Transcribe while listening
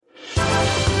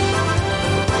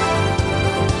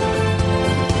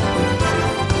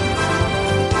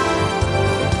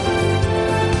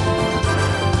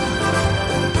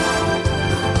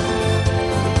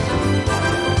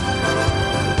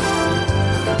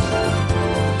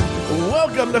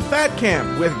Welcome to Fat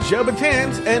Camp with Joe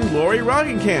Batanz and Lori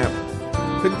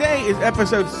Roggenkamp. Today is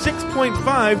episode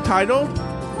 6.5 titled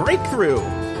Breakthrough.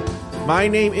 My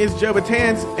name is Joe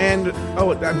Batanz, and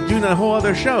I'm doing a whole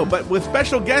other show, but with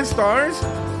special guest stars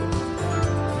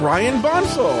Brian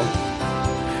Bonsall,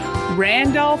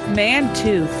 Randolph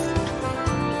Mantooth,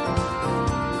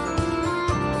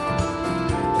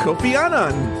 Kofi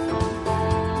Annan,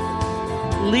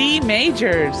 Lee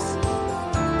Majors,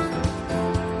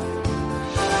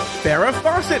 Farrah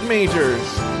Fawcett Majors,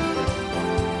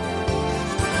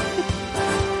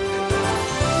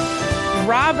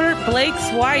 Robert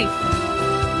Blake's wife,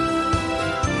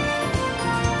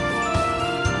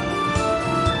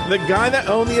 the guy that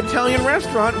owned the Italian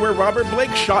restaurant where Robert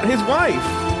Blake shot his wife,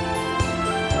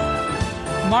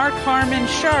 Mark Harmon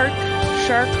Shark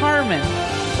Harmon,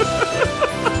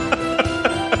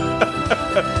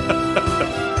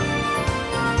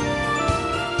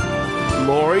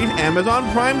 Lori's Amazon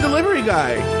Prime delivery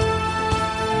guy,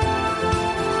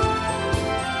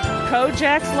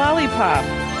 Kojak's Lollipop,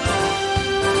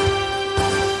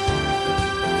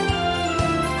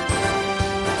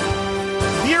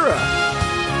 Vera,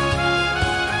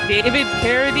 David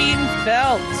Carradine's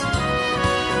Belt,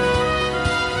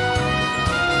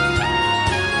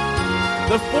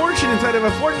 the fortune inside of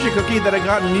a fortune cookie that I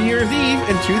got on New Year's Eve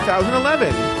in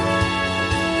 2011.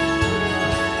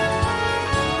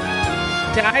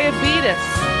 Diabetes,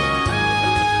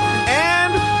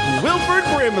 And Wilford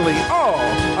Brimley, all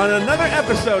on another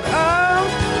episode of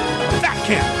Fat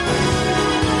Camp.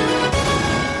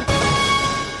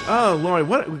 Oh, Lori,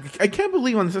 what? I can't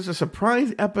believe on such a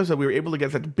surprise episode we were able to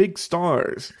get such big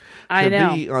stars I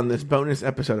know. be on this bonus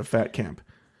episode of Fat Camp.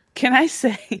 Can I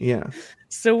say? Yeah.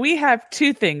 So we have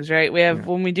two things, right? We have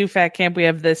when we do Fat Camp, we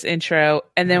have this intro,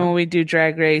 and then when we do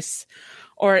Drag Race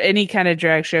or any kind of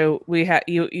drag show, we have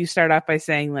you start off by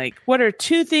saying like, "What are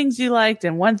two things you liked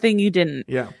and one thing you didn't?"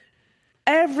 Yeah.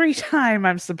 Every time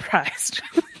I'm surprised.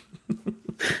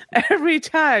 Every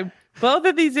time. Both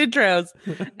of these intros,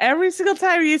 every single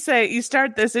time you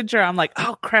start this intro, I'm like,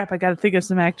 oh crap, I got to think of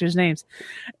some actors' names.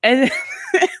 And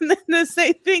then the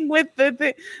same thing with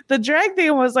the drag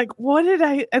thing was like, why didn't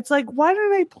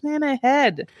I plan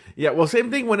ahead? Yeah, well,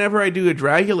 same thing whenever I do a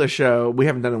Dragula show, we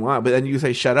haven't done it in a while, but then you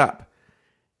say, shut up.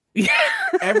 Yeah.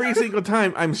 Every single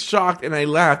time I'm shocked and I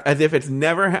laugh as if it's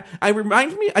never I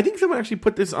think someone actually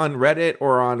put this on Reddit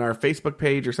or on our Facebook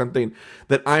page or something,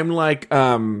 that I'm like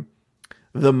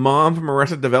the mom from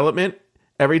Arrested Development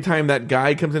every time that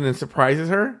guy comes in and surprises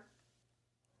her.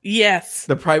 Yes.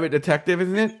 The private detective,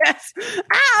 isn't it? Yes.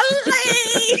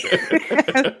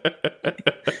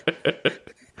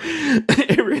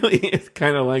 It really is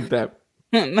kind of like that.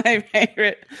 My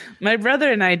favorite. My brother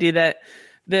and I do that.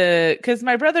 Because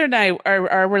my brother and I,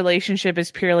 our relationship is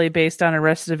purely based on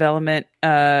Arrested Development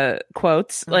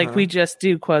quotes. Like we just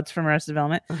do quotes from Arrested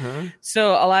Development.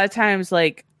 So a lot of times,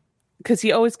 like, because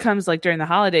he always comes like during the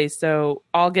holidays, so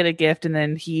I'll get a gift and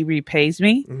then he repays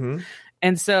me.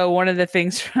 And so one of the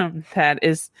things from that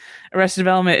is Arrested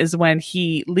Development is when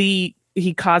he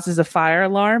causes a fire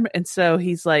alarm, and so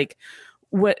he's like,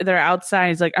 what they're outside,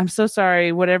 he's like, I'm so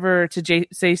sorry, whatever, to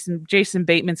Jason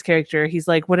Bateman's character, he's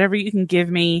like, whatever you can give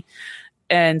me.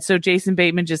 And so Jason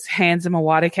Bateman just hands him a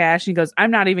wad of cash and he goes,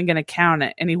 I'm not even going to count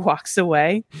it. And he walks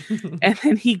away. And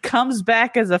then he comes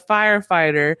back as a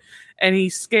firefighter and he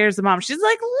scares the mom. She's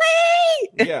like, Lee!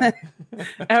 Yeah.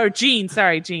 Or Jean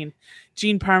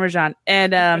Parmesan.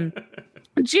 And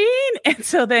Jean. And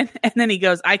so then he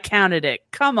goes, I counted it.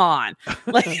 Come on.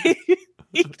 Like,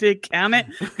 he did count it.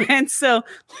 And so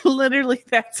literally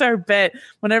that's our bet.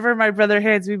 Whenever my brother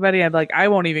hands me money, I'm like, I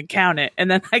won't even count it. And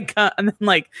then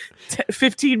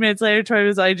 15 minutes later,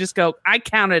 I just go, I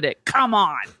counted it. Come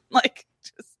on. Like,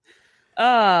 just,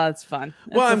 it's fun.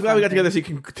 Well, I'm glad we got together so you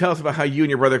can tell us about how you and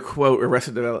your brother quote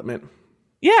Arrested Development.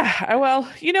 Yeah,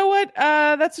 well, you know what?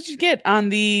 That's what you get on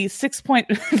the Fat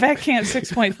Camp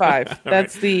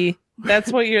 6.5.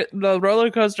 That's what the roller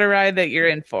coaster ride that you're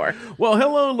in for. Well,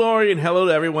 hello, Lori, and hello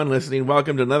to everyone listening.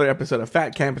 Welcome to another episode of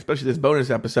Fat Camp, especially this bonus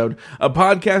episode, a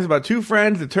podcast about two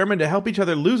friends determined to help each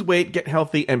other lose weight, get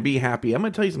healthy, and be happy. I'm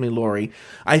going to tell you something, Lori.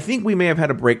 I think we may have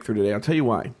had a breakthrough today. I'll tell you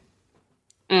why.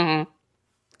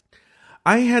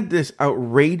 I had this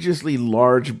outrageously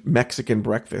large Mexican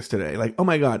breakfast today. Like, oh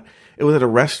my God, it was at a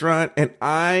restaurant, and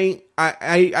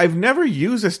I've never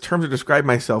used this term to describe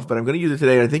myself, but I'm going to use it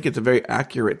today, and I think it's a very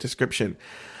accurate description.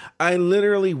 I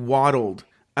literally waddled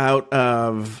out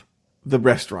of the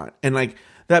restaurant, and like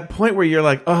that point where you're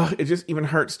like, oh, it just even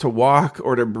hurts to walk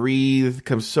or to breathe,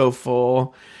 comes so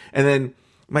full, and then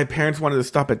my parents wanted to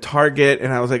stop at Target,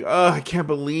 and I was like, oh, I can't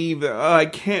believe that. Oh, I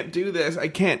can't do this. I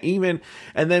can't even.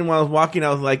 And then while I was walking, I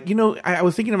was like, I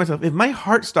was thinking to myself, if my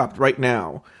heart stopped right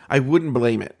now, I wouldn't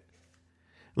blame it.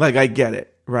 Like, I get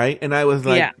it, right? And I was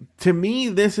like, to me,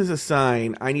 this is a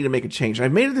sign I need to make a change.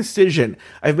 I've made a decision.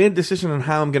 I've made a decision on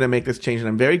how I'm going to make this change, and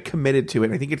I'm very committed to it.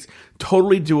 And I think it's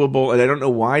totally doable, and I don't know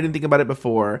why I didn't think about it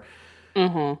before.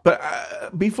 Mm-hmm. But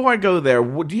before I go there,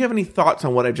 do you have any thoughts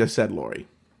on what I just said, Lori?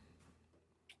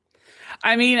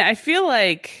 I mean, I feel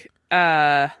like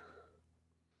that's,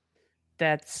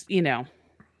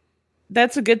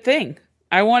 that's a good thing.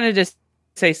 I wanted to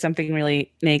say something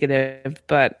really negative,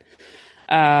 but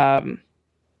I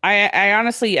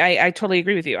honestly, I totally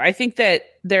agree with you. I think that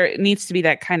there needs to be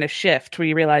that kind of shift where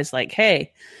you realize, like,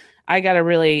 hey, I got to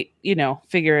really,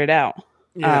 figure it out.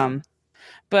 Yeah.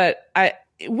 But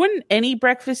wouldn't any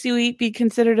breakfast you eat be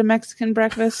considered a Mexican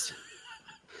breakfast?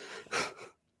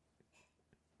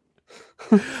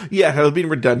 Yeah, I was being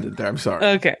redundant there. I'm sorry.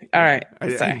 Okay. All right.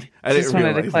 Sorry. I just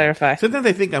wanted to clarify. Sometimes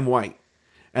I think I'm white,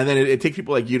 and then it takes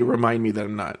people like you to remind me that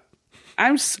I'm not.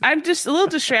 I'm just a little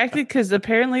distracted because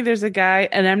apparently there's a guy,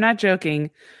 and I'm not joking,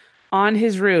 on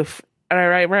his roof,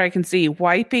 right where I can see,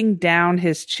 wiping down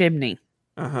his chimney.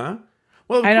 Uh-huh.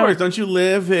 Well, of course. Don't you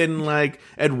live in, like,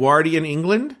 Edwardian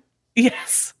England?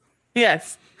 Yes.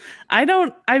 I've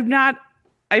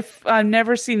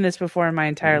never seen this before in my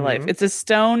entire life. It's a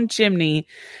stone chimney,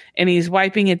 and he's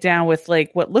wiping it down with,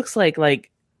 like, what looks like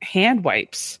hand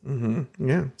wipes. Mm-hmm.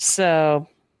 Yeah. So,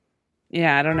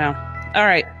 yeah, I don't know. All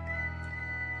right.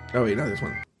 Oh, wait, not this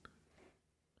one.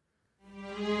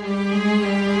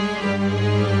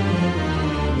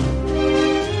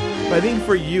 But I think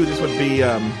for you, this would be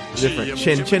different.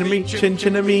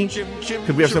 Chin-chin-a-me.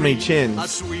 Because we have so many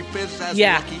chins.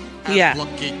 Yeah.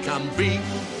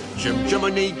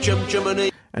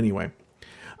 Anyway.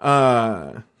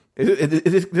 Does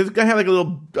this guy have like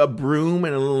a broom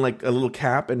and a little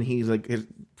cap, and he's like his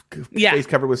face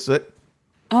covered with soot?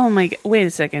 Oh my God. Wait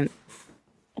a second.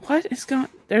 What is going?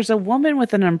 There's a woman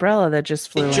with an umbrella that just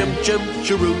flew in.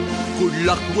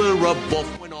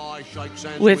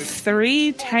 With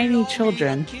 3 tiny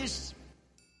children.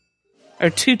 Or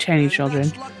 2 tiny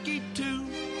children.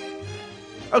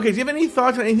 Okay, do you have any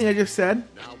thoughts on anything I just said?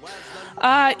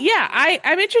 Yeah,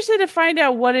 I'm interested to find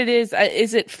out what it is.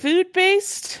 Is it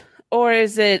food-based? Or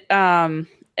is it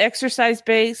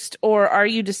exercise-based? Or are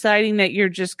you deciding that you're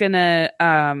just going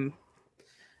to...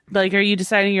 Like, are you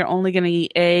deciding you're only going to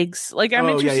eat eggs? Like, I'm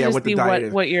interested to see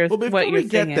what your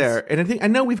thing is. There, and I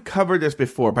know we've covered this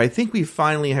before, but I think we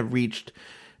finally have reached,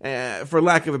 for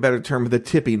lack of a better term, the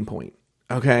tipping point.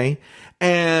 Okay,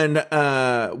 and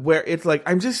where it's like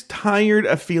I'm just tired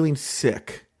of feeling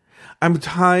sick. I'm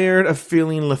tired of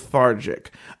feeling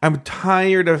lethargic. I'm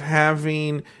tired of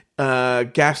having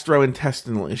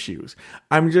gastrointestinal issues.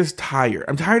 I'm just tired.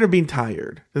 I'm tired of being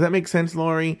tired. Does that make sense,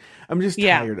 Lori? I'm just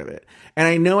tired of it. And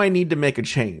I know I need to make a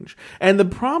change. And the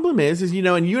problem is and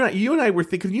you and I were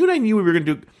thinking, you and I knew we were going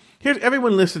to do, here's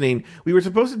everyone listening. We were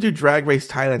supposed to do Drag Race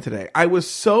Thailand today. I was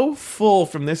so full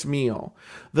from this meal.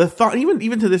 The thought,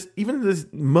 even to this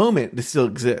moment, this still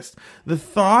exists. The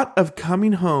thought of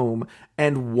coming home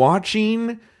and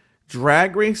watching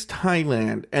Drag Race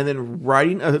Thailand and then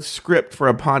writing a script for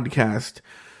a podcast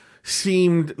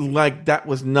seemed like that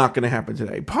was not going to happen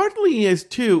today. Partly the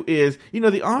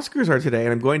Oscars are today,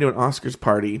 and I'm going to an Oscars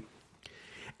party.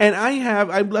 And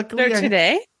They're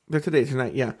today? They're today,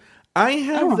 tonight, yeah. I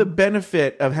have the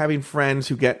benefit of having friends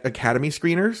who get Academy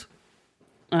screeners.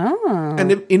 Oh.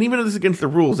 And even though this is against the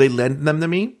rules, they lend them to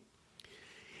me.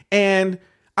 And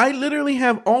I literally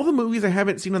have all the movies I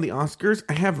haven't seen on the Oscars,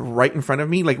 I have right in front of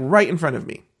me,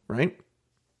 right?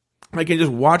 I can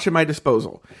just watch at my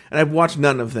disposal. And I've watched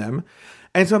none of them.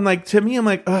 And so I'm like,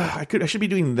 I should be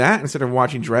doing that instead of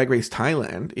watching Drag Race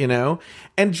Thailand,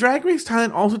 And Drag Race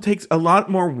Thailand also takes a lot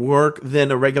more work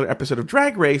than a regular episode of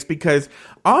Drag Race because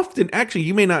often, actually,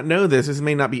 you may not know this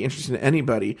may not be interesting to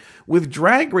anybody. With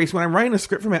Drag Race, when I'm writing a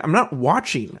script for it, I'm not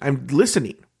watching, I'm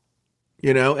listening.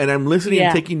 And I'm listening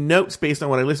and taking notes based on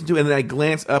what I listen to, and then I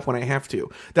glance up when I have to.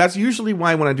 That's usually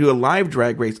why when I do a live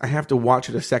Drag Race, I have to watch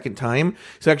it a second time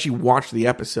to actually watch the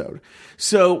episode.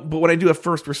 But when I do a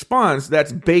first response,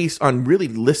 that's based on really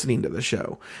listening to the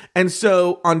show. And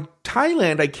so on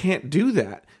Thailand, I can't do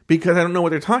that because I don't know what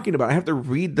they're talking about. I have to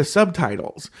read the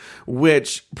subtitles,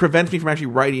 which prevents me from actually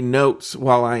writing notes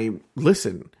while I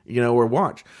listen, or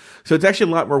watch. So it's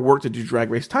actually a lot more work to do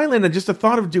Drag Race Thailand, and just the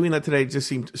thought of doing that today just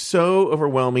seemed so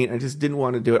overwhelming. I just didn't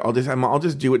want to do it. I'll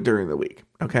just do it during the week.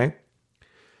 Okay.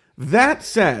 That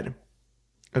said,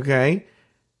 okay,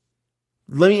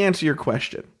 let me answer your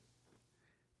question.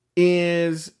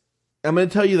 is I'm going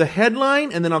to tell you the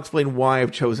headline, and then I'll explain why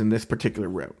I've chosen this particular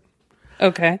route.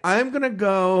 Okay. I'm going to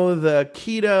go the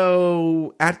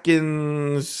keto,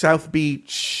 Atkins, South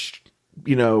Beach,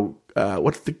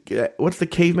 what's the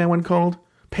caveman one called?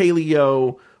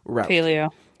 Paleo route. Paleo.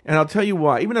 And I'll tell you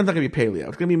why. Even though it's not going to be paleo.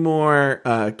 It's going to be more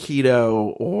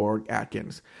keto or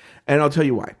Atkins. And I'll tell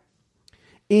you why.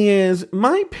 Is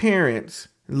my parents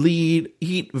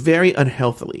eat very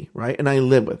unhealthily, right? And I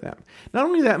live with them. Not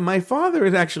only that, my father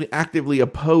is actually actively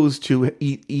opposed to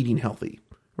eating healthy,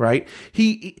 right?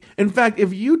 In fact,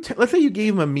 if let's say you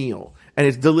gave him a meal and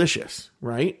it's delicious,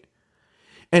 right?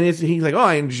 And he's like, oh,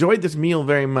 I enjoyed this meal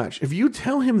very much. If you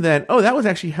tell him that, oh, that was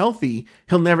actually healthy,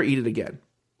 he'll never eat it again.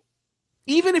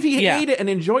 Even if he ate it and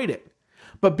enjoyed it.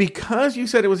 But because you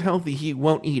said it was healthy, he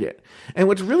won't eat it. And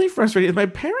what's really frustrating is my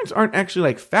parents aren't actually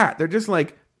like fat. They're just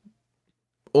like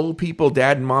old people,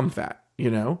 dad and mom fat,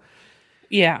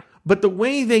 Yeah. But the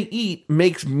way they eat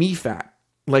makes me fat.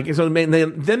 Like, so then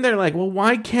they're like, well,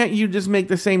 why can't you just make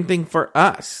the same thing for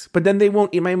us? But then they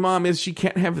won't eat. My mom she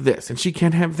can't have this and she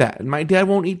can't have that. And my dad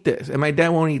won't eat this and my dad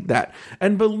won't eat that.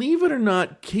 And believe it or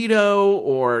not, keto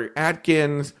or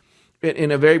Atkins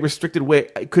in a very restricted way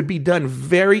could be done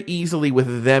very easily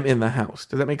with them in the house.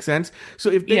 Does that make sense? So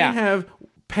if they have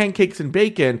pancakes and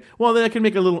bacon, well, then I can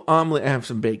make a little omelet and have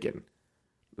some bacon.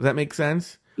 Does that make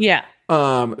sense? Yeah.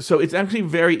 So it's actually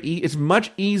it's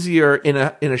much easier in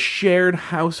a shared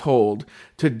household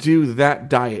to do that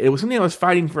diet. It was something I was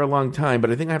fighting for a long time,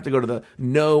 but I think I have to go to the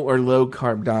no or low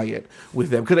carb diet with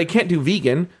them because I can't do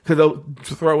vegan because they'll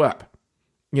throw up,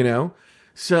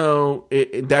 So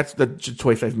that's the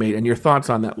choice I've made. And your thoughts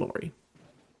on that, Lori?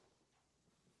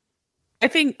 I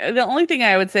think the only thing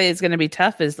I would say is going to be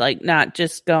tough is like not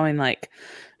just going like,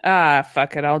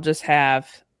 fuck it, I'll just have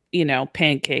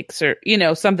pancakes or,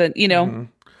 something, Mm-hmm.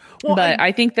 Well, but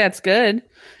I think that's good.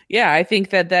 Yeah. I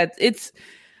think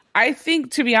I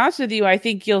think, to be honest with you, I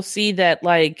think you'll see that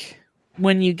like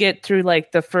when you get through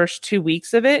like the first 2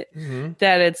 weeks of it,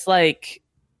 that it's like,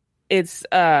 it's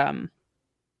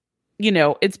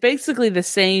basically the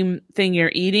same thing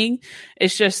you're eating.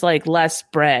 It's just like less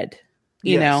bread,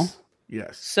 you know?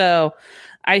 Yes. So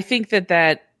I think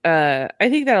I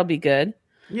think that'll be good.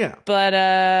 Yeah. But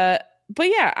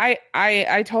yeah,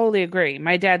 I totally agree.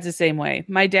 My dad's the same way.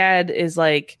 My dad is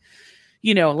like,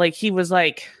 like he was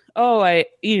like, oh, I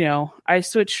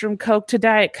switched from Coke to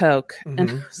Diet Coke. And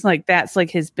it's like, that's like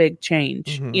his big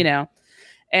change,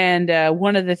 And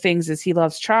one of the things is he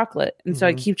loves chocolate. And so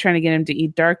I keep trying to get him to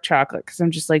eat dark chocolate because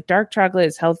I'm just like, dark chocolate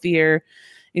is healthier.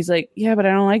 He's like, yeah, but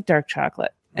I don't like dark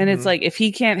chocolate. And it's like, if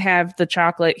he can't have the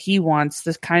chocolate he wants,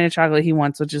 this kind of chocolate he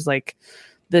wants, which is like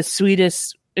the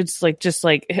sweetest, it's like just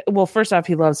like, well, first off,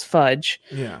 he loves fudge.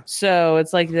 Yeah. So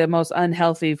it's like the most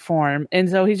unhealthy form. And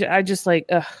so I just like,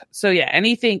 ugh. So yeah,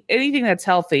 anything that's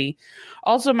healthy.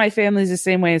 Also, my family's the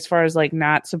same way as far as like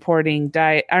not supporting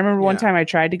diet. I remember one time I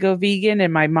tried to go vegan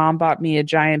and my mom bought me a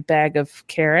giant bag of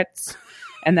carrots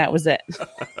and that was it.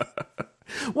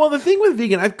 Well, the thing with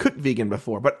vegan, I've cooked vegan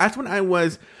before, but that's when I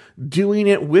was doing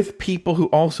it with people who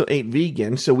also ate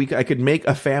vegan, so I could make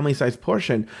a family-sized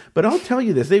portion. But I'll tell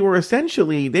you this, they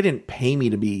didn't pay me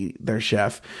to be their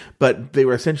chef, but they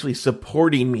were essentially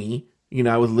supporting me.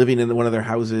 I was living in one of their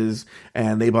houses,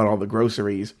 and they bought all the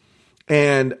groceries.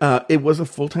 And it was a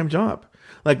full-time job.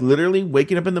 Like literally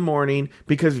waking up in the morning,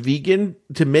 because vegan,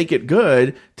 to make it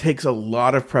good, takes a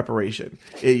lot of preparation.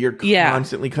 You're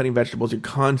constantly cutting vegetables. You're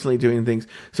constantly doing things.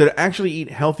 So to actually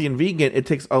eat healthy and vegan, it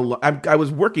takes a lot. I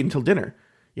was working till dinner.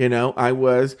 I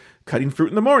was cutting fruit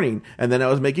in the morning, and then I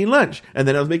was making lunch, and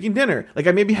then I was making dinner. Like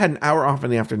I maybe had an hour off in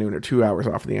the afternoon or 2 hours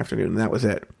off in the afternoon, and that was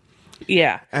it.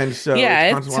 Yeah. And so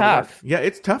it's tough. Yeah,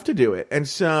 it's tough to do it. And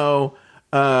so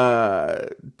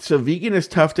vegan is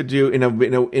tough to do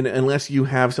unless you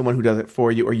have someone who does it for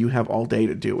you, or you have all day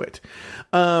to do it.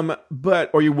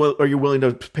 Or you're willing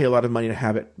to pay a lot of money to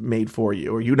have it made for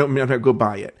you, or you don't have to go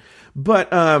buy it. But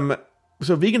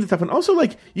so vegan is tough. And also,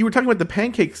 like you were talking about the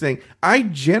pancakes thing, I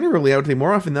would say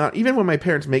more often than not, even when my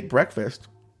parents make breakfast,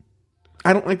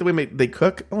 I don't like the way they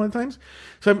cook a lot of times.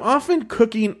 So I'm often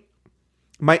cooking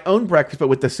my own breakfast, but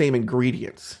with the same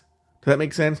ingredients. Does that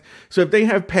make sense? So if they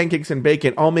have pancakes and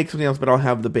bacon, I'll make something else, but I'll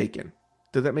have the bacon.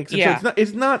 Does that make sense? Yeah. So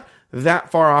it's not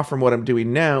that far off from what I'm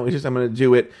doing now. It's just I'm going to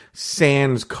do it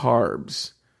sans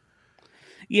carbs.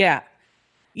 Yeah.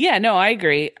 Yeah, no, I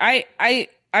agree.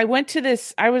 I went to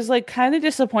this, I was like kind of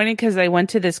disappointed because I went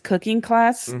to this cooking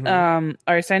class. Or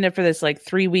I signed up for this like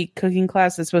 3-week cooking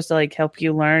class that's supposed to like help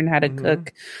you learn how to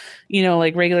cook,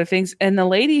 like regular things. And the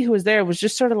lady who was there was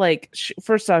just sort of like,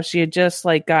 first off, she had just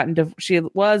like she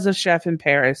was a chef in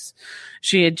Paris.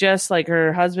 She had just like,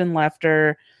 her husband left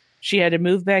her. She had to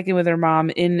move back in with her mom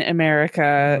in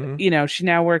America. She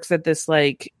now works at this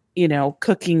like,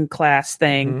 cooking class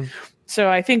thing. So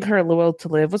I think her will to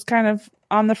live was kind of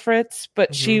on the fritz,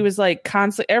 but she was like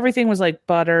constantly, everything was like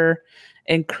butter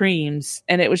and creams.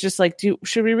 And it was just like,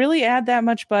 should we really add that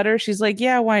much butter? She's like,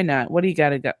 yeah, why not? What do you got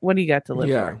to live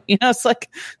for? It's like,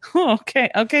 oh,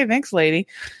 okay. Thanks, lady.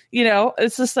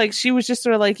 It's just like, she was just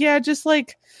sort of like, yeah, just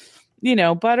like,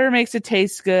 butter makes it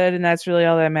taste good. And that's really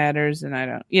all that matters. And I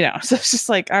don't, so it's just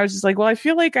like, I was just like, well, I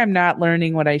feel like I'm not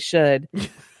learning what I should.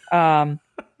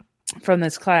 From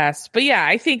this class. But yeah,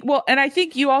 I think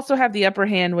you also have the upper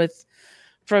hand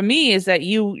from me is that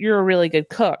you're a really good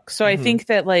cook. So I think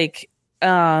that like,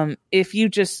 if you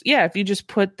just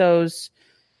put those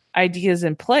ideas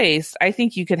in place, I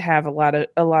think you could have a lot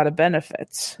of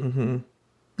benefits. No,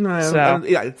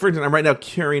 for instance, I'm right now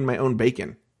curing my own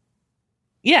bacon.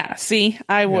 Yeah. See,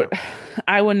 I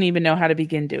wouldn't even know how to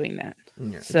begin doing that.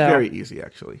 Yeah, it's very easy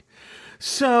actually.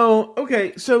 So,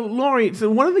 okay. So Lori,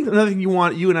 another thing you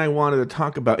and I wanted to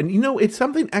talk about, and it's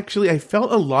something actually I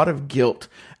felt a lot of guilt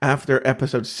after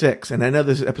episode 6, and I know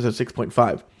this is episode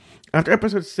 6.5. After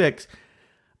episode 6,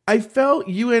 I felt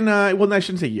you and I, well, I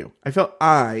shouldn't say you. I felt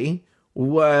I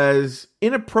was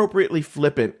inappropriately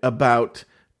flippant about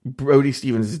Brody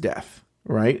Stevens' death,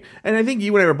 right? And I think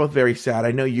you and I were both very sad.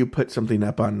 I know you put something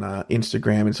up on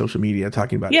Instagram and social media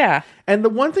talking about it. And the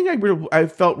one thing I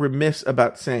felt remiss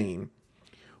about saying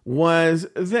was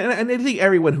that, and I think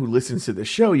everyone who listens to the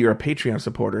show, you're a Patreon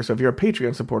supporter. So if you're a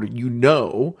Patreon supporter, you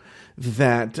know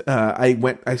that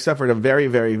I suffered a very,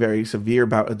 very, very severe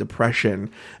bout of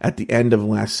depression at the end of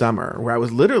last summer, where I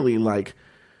was literally like,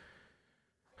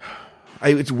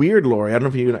 it's weird, Lori. I don't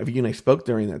know if you and I spoke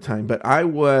during that time, but I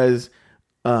was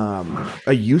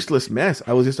a useless mess.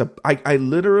 I was just I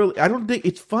literally, I don't think,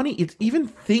 it's funny. It's even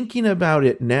thinking about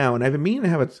it now, and I've been meaning to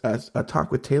have a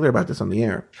talk with Taylor about this on the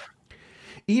air.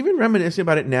 Even reminiscing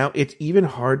about it now, it's even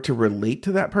hard to relate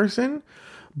to that person.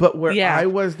 But I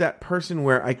was that person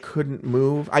where I couldn't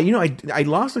move. I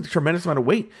lost a tremendous amount of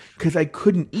weight because I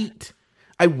couldn't eat.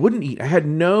 I wouldn't eat. I had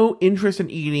no interest in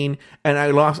eating, and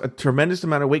I lost a tremendous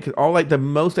amount of weight because the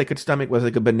most I could stomach was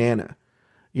like a banana,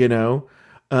 during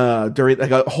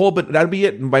like a whole, but that'd be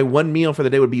it. My one meal for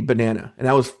the day would be banana, and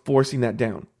I was forcing that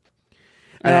down.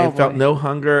 And I felt no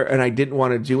hunger, and I didn't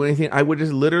want to do anything. I would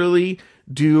just literally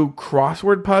do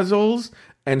crossword puzzles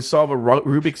and solve a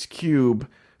Rubik's Cube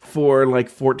for like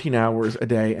 14 hours a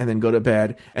day and then go to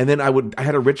bed. And then I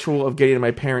had a ritual of getting in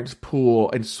my parents'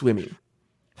 pool and swimming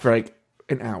for like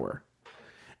an hour.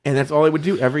 And that's all I would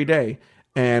do every day.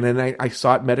 And then I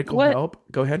sought medical help.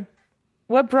 Go ahead.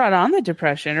 What brought on the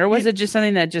depression? Or was it just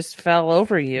something that just fell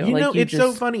over you? It's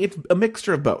so funny. It's a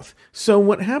mixture of both. So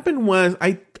what happened was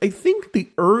I think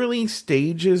the early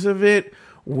stages of it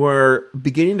were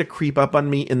beginning to creep up on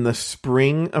me in the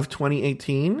spring of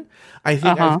 2018. I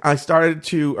think I started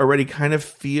to already kind of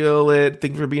feel it.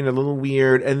 Things were being a little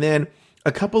weird. And then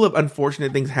a couple of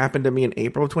unfortunate things happened to me in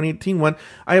April of 2018. One,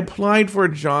 I applied for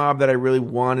a job that I really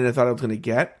wanted. I thought I was going to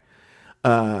get.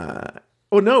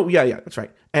 That's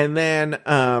right. And then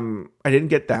I didn't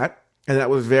get that. And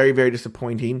that was very, very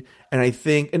disappointing. And I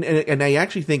think, and I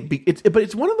actually think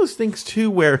it's one of those things too,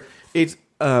 where it's,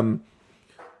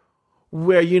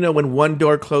 where, when one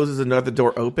door closes, another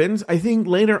door opens. I think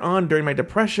later on during my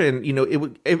depression,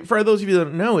 for those of you that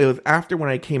don't know, it was after when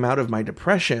I came out of my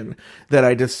depression that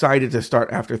I decided to start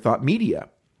Afterthought Media.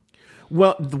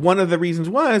 Well, one of the reasons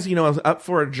was, I was up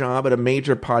for a job at a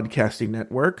major podcasting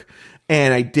network,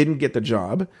 and I didn't get the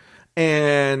job.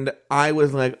 And I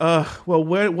was like,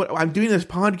 what? I'm doing this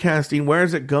podcasting. Where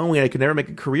is it going? I could never make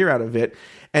a career out of it.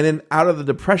 And then out of the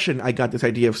depression, I got this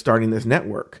idea of starting this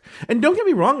network. And don't get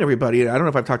me wrong, everybody. I don't know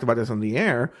if I've talked about this on the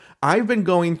air. I've been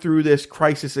going through this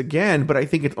crisis again, but I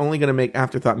think it's only going to make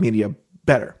Afterthought Media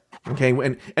better. Okay.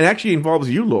 And actually involves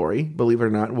you, Lori, believe it or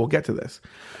not. We'll get to this.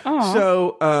 Oh.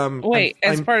 So,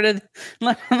 part of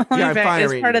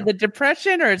the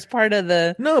depression, or it's part of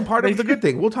the part of the good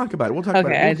thing. We'll talk about it. We'll talk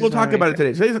about it. We'll talk about it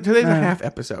today. Today's a half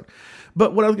episode.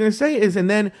 But what I was going to say is, and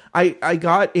then I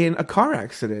got in a car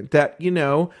accident that,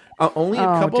 only a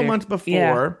couple of months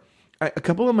before. A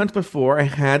couple of months before, I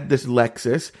had this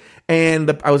Lexus,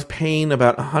 and I was paying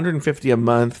about $150 a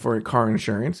month for car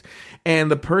insurance. And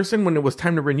the person, when it was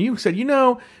time to renew, said,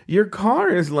 your car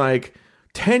is like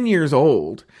 10 years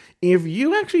old. If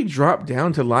you actually drop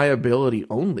down to liability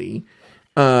only,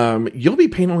 you'll be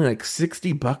paying only like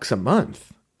 $60 a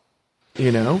month,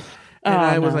 you know? And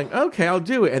I was like, okay, I'll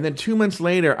do it. And then 2 months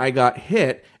later, I got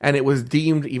hit, and it was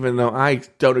deemed, even though I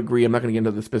don't agree, I'm not going to get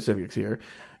into the specifics here,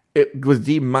 it was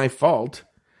deemed my fault.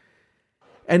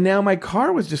 And now my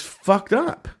car was just fucked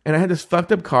up. And I had this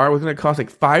fucked up car. It was going to cost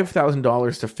like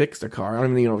 $5,000 to fix the car. I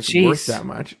don't even know if it's worth that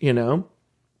much, you know?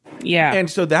 Yeah. And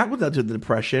so that led to the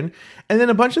depression. And then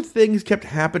a bunch of things kept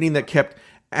happening that kept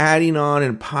adding on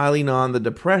and piling on the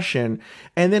depression.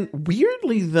 And then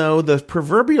weirdly, though, the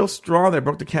proverbial straw that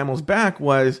broke the camel's back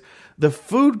was the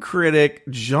food critic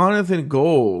Jonathan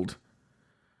Gold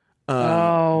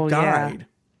died. Yeah.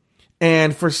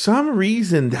 And for some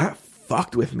reason, that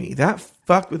fucked with me. That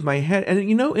fucked with my head. And,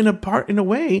 you know, in a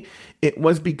way, it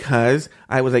was because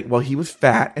I was like, well, he was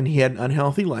fat and he had an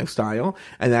unhealthy lifestyle.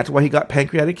 And that's why he got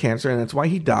pancreatic cancer. And that's why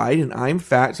he died. And I'm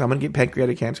fat, so I'm going to get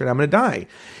pancreatic cancer and I'm going to die.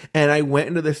 And I went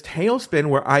into this tailspin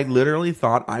where I literally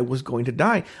thought I was going to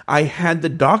die. I had the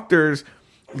doctors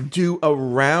do a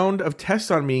round of tests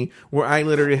on me where I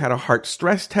literally had a heart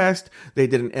stress test. They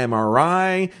did an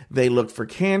MRI. They looked for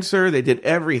cancer. They did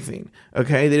everything.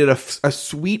 Okay. They did a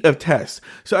suite of tests.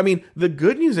 So, I mean, the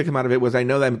good news that came out of it was I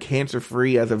know that I'm cancer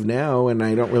free as of now and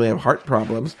I don't really have heart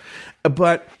problems,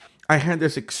 but I had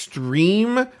this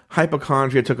extreme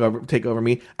hypochondria take over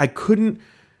me. I couldn't.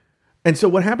 And so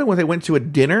what happened was I went to a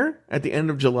dinner at the end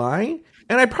of July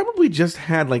and I probably just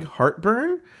had like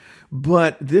heartburn.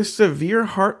 But this severe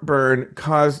heartburn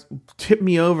tipped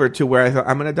me over to where I thought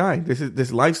I'm going to die.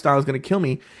 This lifestyle is going to kill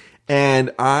me.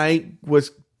 And I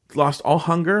lost all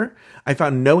hunger. I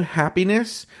found no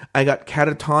happiness. I got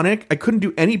catatonic. I couldn't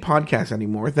do any podcasts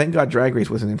anymore. Thank God Drag Race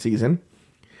wasn't in season.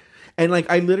 And like,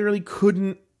 I literally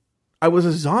couldn't, I was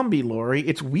a zombie, Lori.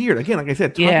 It's weird. Again, like I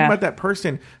said, talking about that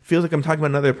person feels like I'm talking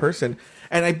about another person.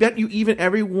 And I bet you even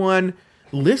everyone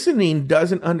listening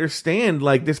doesn't understand,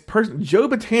 like, this person, Joe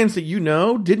Batanza, you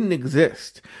know, didn't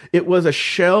exist. It was a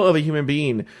shell of a human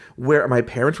being where my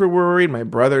parents were worried, my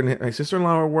brother and my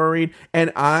sister-in-law were worried,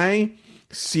 and I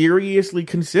seriously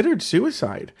considered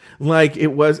suicide. Like,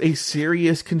 it was a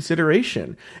serious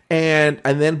consideration.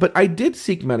 But I did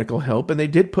seek medical help and they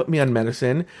did put me on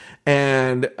medicine.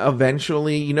 And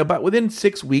eventually, you know, but within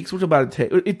 6 weeks, which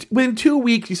within 2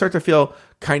 weeks, you start to feel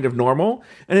kind of normal.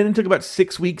 And then it took about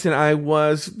 6 weeks and I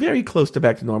was very close to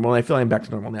back to normal. And I feel I'm back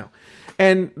to normal now.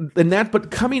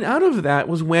 But coming out of that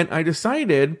was when I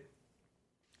decided,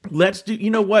 you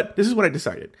know what? This is what I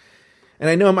decided. And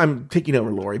I know I'm taking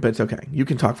over, Lori, but it's okay. You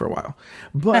can talk for a while.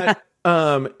 But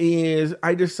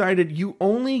I decided you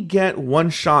only get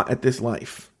one shot at this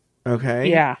life.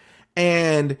 Okay? Yeah.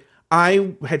 And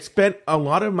I had spent a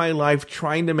lot of my life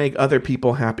trying to make other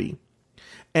people happy.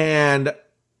 And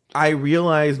I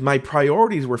realized my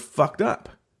priorities were fucked up.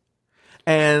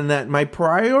 And that my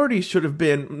priorities should have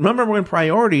been, number one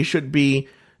priority should be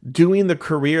doing the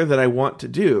career that I want to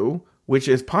do, which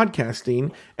is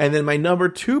podcasting. And then my number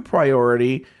two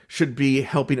priority should be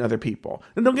helping other people.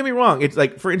 And don't get me wrong. It's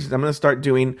like, for instance, I'm going to start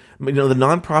doing, you know, the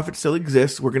nonprofit still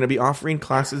exists. We're going to be offering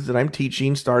classes that I'm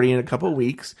teaching starting in a couple of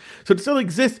weeks. So it still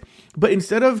exists. But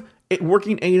instead of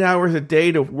working 8 hours a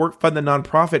day to fund the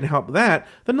nonprofit and help that,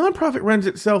 the nonprofit runs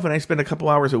itself and I spend a couple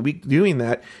hours a week doing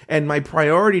that. And my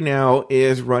priority now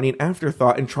is running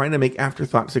Afterthought and trying to make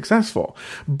Afterthought successful.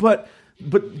 But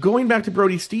going back to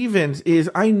Brody Stevens is,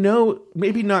 I know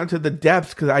maybe not to the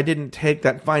depths because I didn't take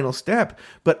that final step,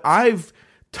 but I've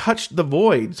touched the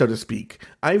void, so to speak.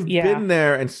 I've been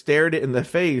there and stared it in the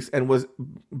face and was,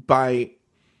 by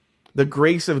the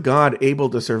grace of God,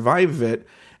 able to survive it.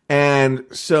 And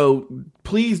so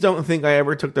please don't think I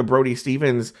ever took the Brody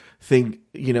Stevens thing,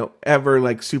 you know, ever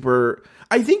like super,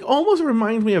 I think almost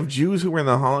reminds me of Jews who were in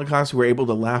the Holocaust who were able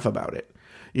to laugh about it.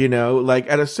 You know, like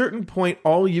at a certain point,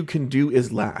 all you can do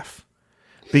is laugh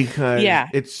because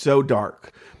it's so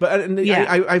dark. But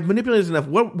I've manipulated enough.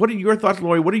 What are your thoughts,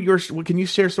 Lori? Can you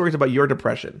share stories about your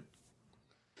depression?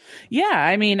 Yeah,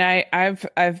 I mean, I've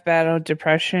battled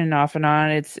depression off and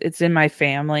on. It's in my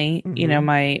family. Mm-hmm. You know,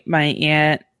 my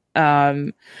aunt.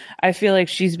 I feel like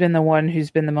she's been the one who's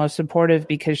been the most supportive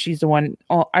because she's the one.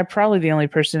 I'm probably the only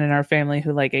person in our family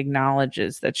who like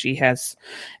acknowledges that she has,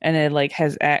 and it like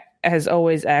has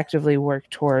always actively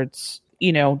worked towards,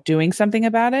 you know, doing something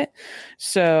about it.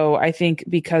 So I think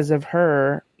because of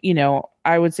her, you know,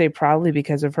 I would say probably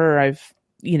because of her, I've,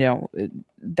 you know,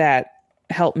 that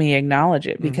helped me acknowledge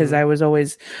it because I was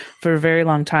always for a very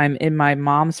long time in my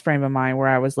mom's frame of mind where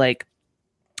I was like,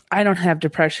 I don't have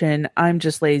depression. I'm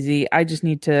just lazy. I just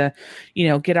need to, you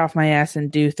know, get off my ass and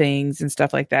do things and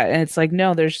stuff like that. And it's like,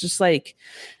 no, there's just like,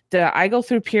 I go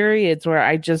through periods where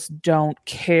I just don't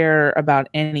care about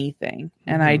anything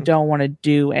and I don't want to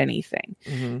do anything.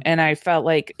 And I felt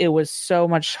like it was so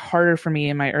much harder for me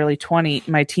in my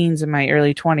teens and my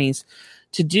early 20s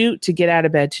to get out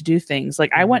of bed, to do things.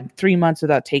 Like I went 3 months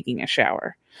without taking a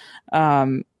shower.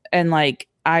 And like,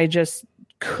 I just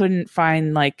couldn't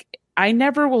find, like, I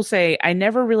never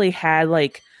really had,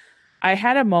 like, I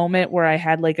had a moment where I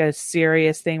had like a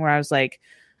serious thing where I was like,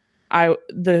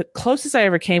 the closest I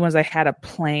ever came was I had a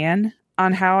plan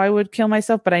on how I would kill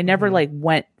myself, but I never like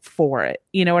went for it.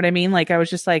 You know what I mean? Like I was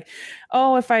just like,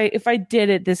 oh, if I did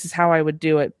it, this is how I would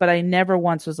do it. But I never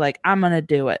once was like, I'm going to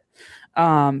do it.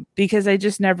 Because I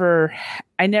just never,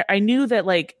 I knew that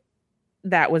like,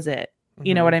 that was it.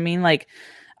 You know what I mean? Like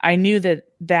I knew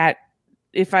that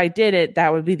if I did it,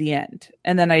 that would be the end.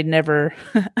 And then I'd never,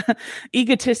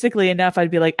 egotistically enough, I'd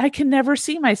be like, I can never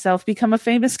see myself become a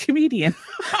famous comedian.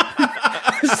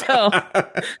 So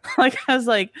like, I was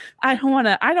like, I don't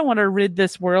want to rid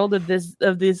this world of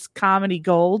this comedy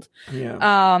gold.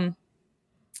 Yeah.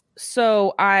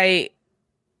 So I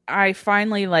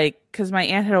finally, like, cause my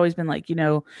aunt had always been like, you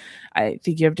know, I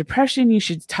think you have depression. You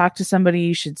should talk to somebody.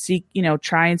 You should seek, you know,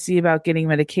 try and see about getting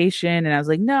medication. And I was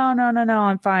like, no,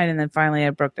 I'm fine. And then finally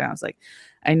I broke down. I was like,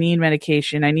 I need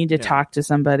medication. I need to talk to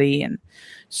somebody. And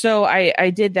so I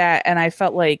did that. And I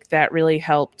felt like that really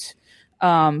helped.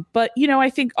 But you know, I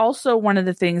think also one of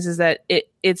the things is that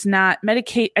it's not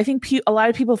medicate. I think a lot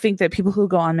of people think that people who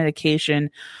go on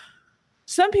medication,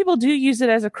 some people do use it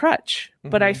as a crutch,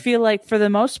 but I feel like for the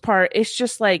most part, it's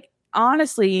just like,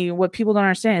 honestly, what people don't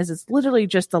understand is it's literally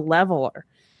just a leveler.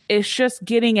 It's just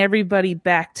getting everybody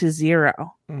back to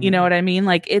zero. You know what I mean?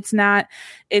 Like it's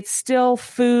still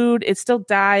food, it's still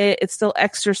diet, it's still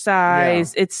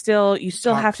exercise, it's still, you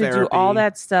still have to do all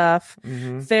that stuff.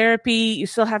 Therapy, you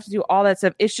still have to do all that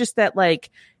stuff. It's just that like,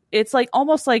 it's like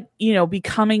almost like, you know,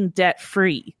 becoming debt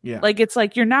free. Yeah. Like it's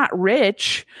like you're not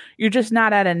rich, you're just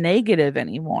not at a negative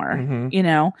anymore, you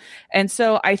know? And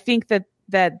so I think that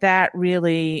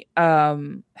really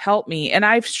helped me. And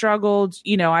I've struggled,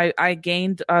 you know, I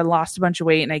lost a bunch of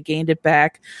weight and I gained it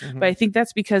back. But I think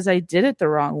that's because I did it the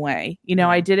wrong way. You know,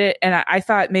 I did it and I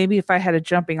thought maybe if I had a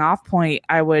jumping off point,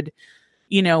 I would,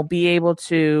 you know, be able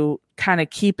to kind of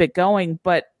keep it going.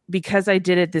 But because I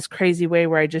did it this crazy way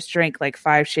where I just drank like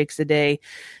 5 shakes a day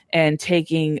and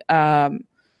taking, 5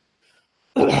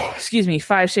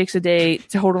 shakes a day,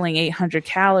 totaling 800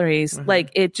 calories. Like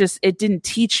it didn't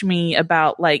teach me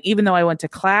about, like, even though I went to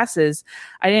classes,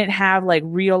 I didn't have like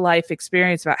real life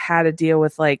experience about how to deal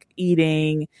with like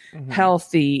eating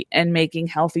healthy and making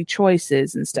healthy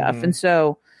choices and stuff. And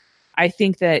so I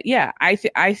think that,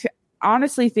 I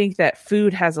honestly think that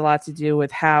food has a lot to do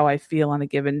with how I feel on a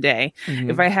given day.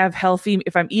 If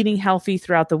I'm eating healthy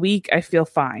throughout the week, I feel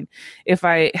fine. If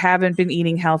I haven't been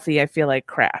eating healthy, I feel like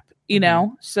crap, you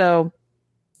know? So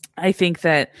I think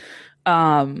that,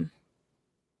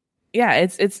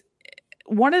 it's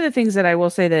one of the things that I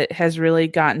will say that has really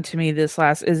gotten to me this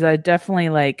last is I definitely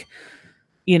like,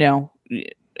 you know,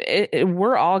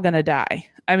 we're all going to die.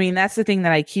 I mean, that's the thing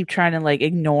that I keep trying to like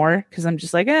ignore because I'm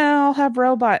just like, I'll have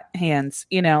robot hands,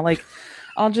 you know, like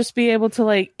I'll just be able to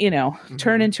like, you know,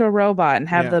 turn into a robot and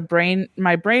have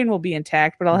my brain will be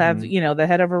intact, but I'll have, you know, the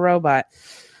head of a robot.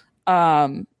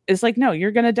 It's like, no,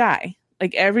 you're going to die.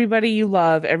 Like everybody you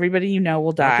love, everybody you know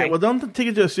will die. Okay, well, don't take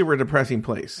it to a super depressing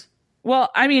place. Well,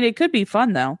 I mean, it could be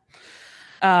fun though.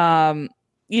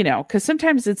 You know, because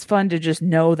sometimes it's fun to just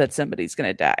know that somebody's going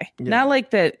to die. Yeah. Not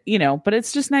like that, you know, but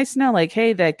it's just nice to know, like,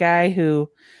 hey, that guy who,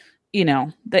 you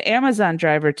know, the Amazon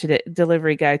driver today,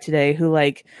 delivery guy today, who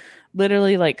like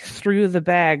literally like threw the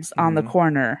bags on the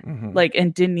corner, like,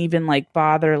 and didn't even like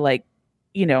bother, like,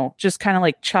 you know, just kind of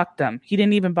like chucked them. He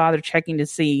didn't even bother checking to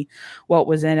see what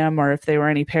was in them or if they were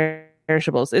any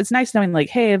perishables. It's nice knowing like,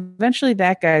 hey, eventually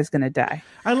that guy's going to die.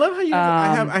 I love how you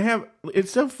I have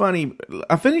it's so funny.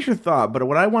 I'll finish your thought, but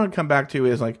what I want to come back to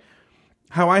is like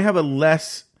how I have a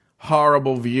less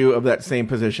horrible view of that same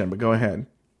position, but go ahead.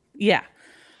 Yeah.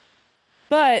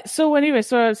 But so anyway,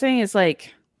 so what I'm saying is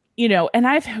like, you know,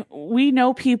 and we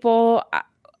know people,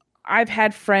 I've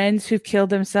had friends who've killed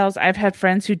themselves. I've had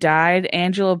friends who died.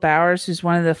 Angela Bowers, who's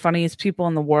one of the funniest people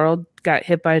in the world, got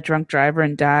hit by a drunk driver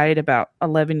and died about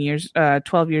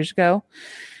 12 years ago.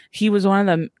 He was one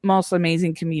of the most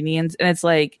amazing comedians. And it's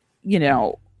like, you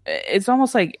know, it's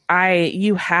almost like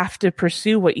you have to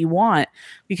pursue what you want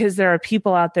because there are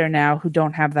people out there now who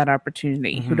don't have that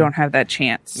opportunity, who don't have that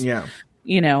chance. Yeah.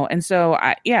 You know, and so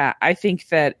I think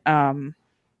that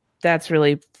that's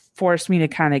really forced me to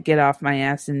kind of get off my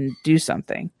ass and do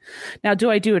something. Now,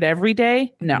 do I do it every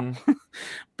day? No.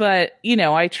 But,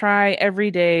 I try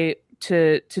every day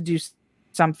to do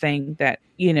something that,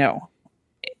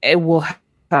 it will help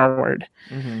forward.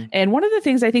 Mm-hmm. And one of the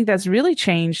things I think that's really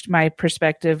changed my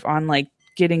perspective on like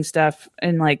getting stuff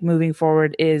and like moving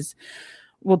forward is,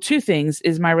 well, two things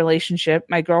is my relationship.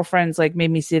 My girlfriend's like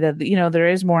made me see that, there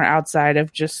is more outside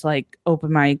of just like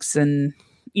open mics and,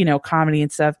 comedy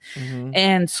and stuff, Mm-hmm.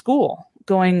 and school,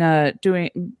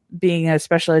 being a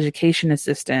special education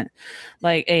assistant.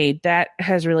 Like, that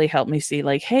has really helped me see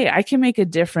like, hey, I can make a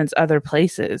difference other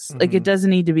places. Mm-hmm. Like, it doesn't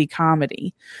need to be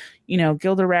comedy.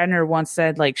 Gilda Radner once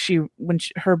said like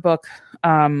her book,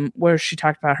 where she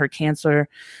talked about her cancer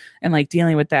and like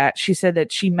dealing with that, she said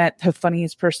that she met the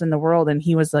funniest person in the world, and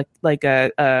he was like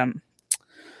a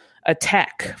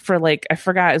tech for like, I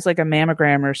forgot, it was like a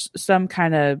mammogram or some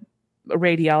kind of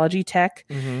radiology tech.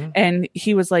 Mm-hmm. And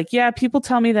he was like, yeah, people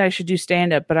tell me that I should do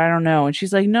stand-up, but I don't know. And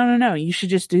she's like, no, you should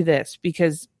just do this,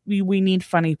 because we need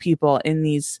funny people in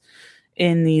these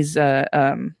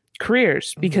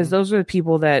careers, because Mm-hmm. those are the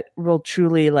people that will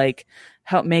truly like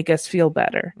help make us feel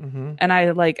better. Mm-hmm. And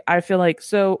I feel like,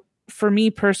 so for me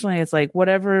personally, it's like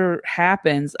whatever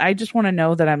happens, I just want to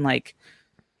know that I'm like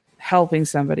helping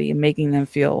somebody and making them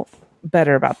feel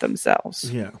better about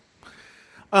themselves. Yeah.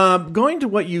 Going to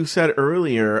what you said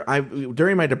earlier,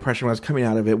 during my depression, when I was coming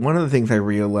out of it, one of the things I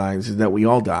realized is that we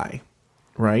all die,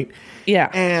 right? Yeah.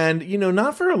 And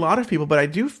not for a lot of people, but I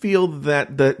do feel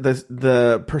that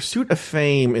the pursuit of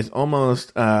fame is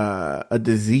almost a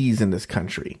disease in this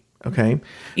country. Okay.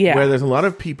 Yeah. Where there's a lot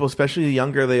of people, especially the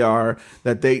younger they are,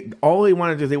 that all they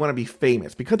want to do is they want to be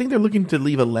famous, because I think they're looking to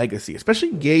leave a legacy.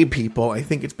 Especially gay people, I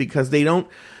think it's because they don't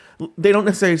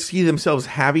necessarily see themselves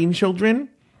having children.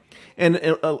 And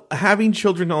having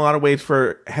children in a lot of ways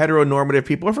for heteronormative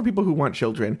people, or for people who want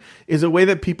children, is a way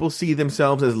that people see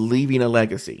themselves as leaving a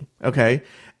legacy. Okay.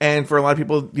 And for a lot of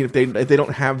people, if they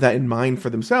don't have that in mind for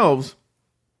themselves,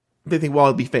 they think, well,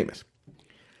 I'll be famous.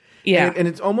 Yeah. And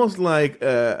it's almost like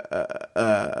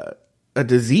a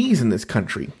disease in this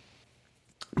country.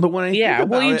 But when I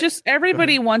think about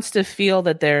everybody wants to feel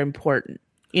that they're important.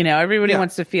 Everybody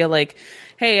wants to feel like,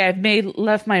 hey, I've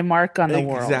left my mark on the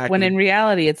world. When in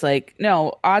reality, it's like,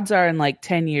 no, odds are in like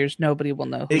 10 years, nobody will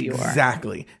know who you are.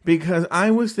 Exactly. Because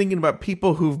I was thinking about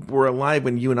people who were alive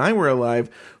when you and I were alive,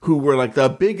 who were like the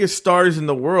biggest stars in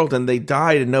the world, and they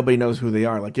died and nobody knows who they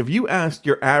are. Like, if you asked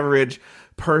your average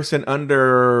person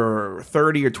under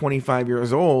 30 or 25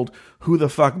 years old who the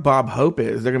fuck Bob Hope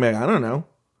is, they're going to be like, I don't know.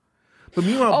 But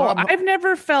meanwhile, I've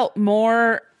never felt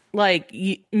more like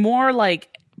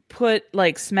put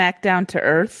like smack down to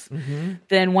earth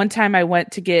than one time I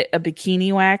went to get a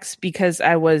bikini wax because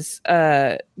I was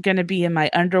gonna be in my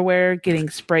underwear getting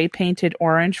spray painted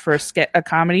orange for a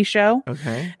comedy show.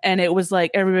 Okay. And it was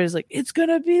like, everybody's like, it's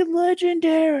gonna be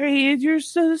legendary,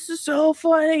 this is so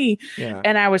funny. Yeah.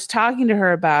 And I was talking to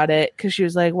her about it because she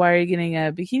was like, why are you getting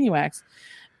a bikini wax?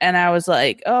 And I was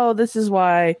like, oh, this is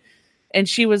why. And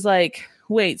she was like,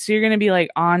 wait, so you're gonna be like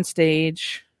on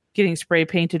stage getting spray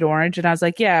painted orange? And I was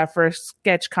like, yeah, for a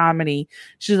sketch comedy.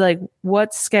 She's like,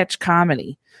 what's sketch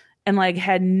comedy? And like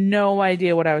had no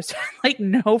idea what I was like,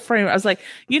 no frame. I was like,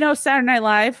 Saturday Night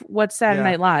Live. What's Saturday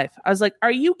Night Live? I was like, are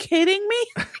you kidding me?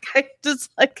 I just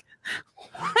like,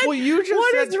 what? Well, you just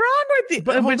what said, is wrong with you?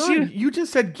 But hold on. You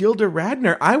just said Gilda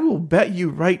Radner. I will bet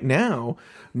you right now,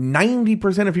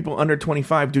 90% of people under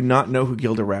 25 do not know who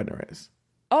Gilda Radner is.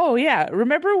 Oh yeah,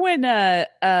 remember when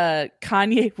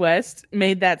Kanye West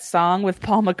made that song with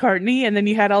Paul McCartney, and then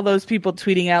you had all those people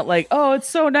tweeting out like, "Oh, it's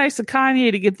so nice of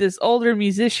Kanye to give this older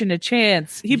musician a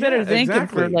chance. He better thank him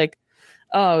for like."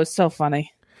 Oh, it was so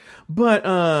funny. But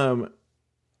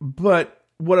what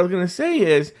I was gonna say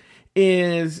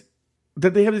is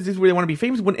that they have this where they want to be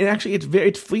famous, when actually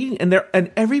it's fleeting,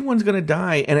 and everyone's gonna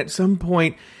die, and at some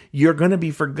point you're gonna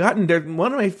be forgotten. There's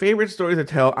one of my favorite stories to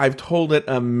tell. I've told it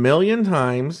a million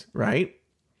times, right?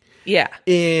 Yeah.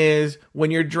 Is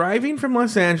when you're driving from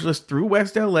Los Angeles through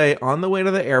West LA on the way to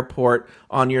the airport,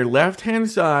 on your left hand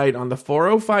side on the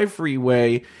 405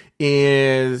 freeway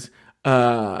is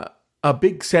a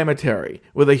big cemetery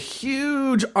with a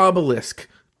huge obelisk,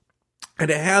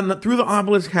 and through the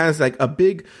obelisk has like a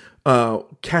big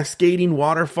cascading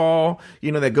waterfall,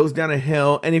 that goes down a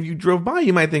hill. And if you drove by,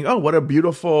 you might think, oh, what a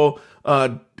beautiful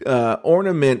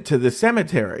ornament to the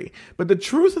cemetery. But the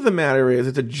truth of the matter is,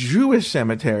 it's a Jewish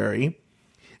cemetery,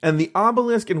 and the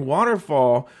obelisk and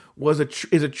waterfall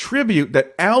is a tribute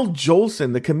that Al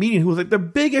Jolson, the comedian who was like the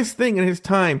biggest thing in his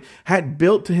time, had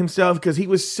built to himself because he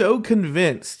was so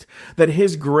convinced that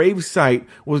his gravesite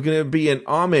was going to be an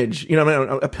homage,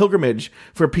 a pilgrimage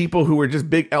for people who were just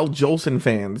big Al Jolson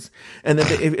fans. And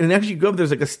then and actually you go up,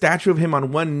 there's like a statue of him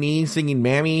on one knee singing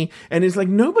Mammy, and it's like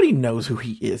nobody knows who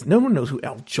he is. No one knows who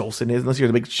Al Jolson is unless you're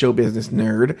the big show business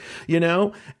nerd,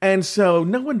 And so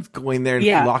no one's going there and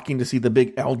flocking to see the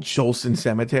big Al Jolson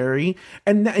cemetery.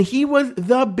 And he was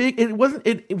the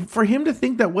big, for him to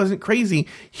think that wasn't crazy.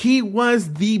 He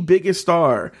was the biggest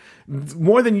star,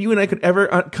 more than you and I could ever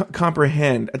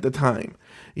comprehend at the time.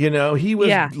 He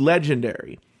was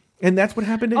legendary. And that's what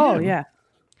happened to him. Oh, yeah.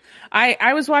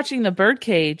 I was watching The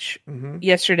Birdcage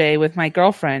yesterday with my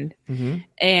girlfriend,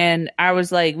 and I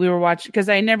was like, we were watching, because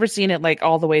I never seen it like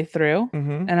all the way through.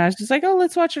 And I was just like, oh,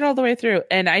 let's watch it all the way through.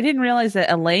 And I didn't realize that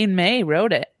Elaine May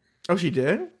wrote it. Oh, she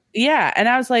did? Yeah. And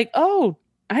I was like, oh,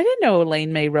 I didn't know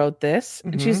Elaine May wrote this.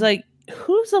 And she's like,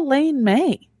 who's Elaine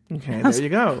May? Okay, there you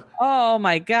go. Oh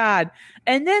my God.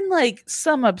 And then like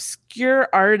some obscure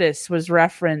artist was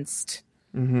referenced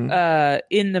in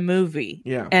the movie.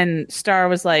 Yeah. And Star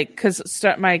was like, because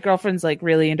my girlfriend's like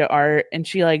really into art, and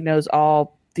she like knows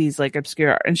all these like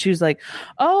obscure art. And she was like,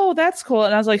 oh, that's cool.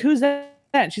 And I was like, who's that?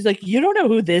 And she's like, you don't know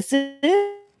who this is?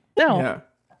 No. Yeah.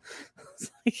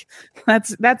 Like,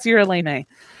 that's your Elaine May.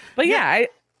 But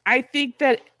I think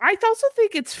that I also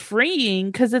think it's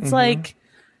freeing, because it's like,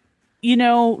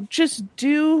 just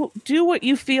do what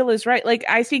you feel is right. Like,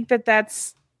 I think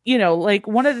that's, like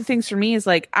one of the things for me is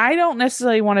like, I don't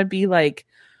necessarily want to be like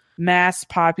mass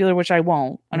popular, which I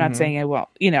won't. I'm not saying I won't,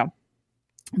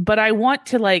 but I want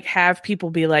to like have people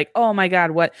be like, oh my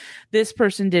God, what this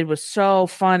person did was so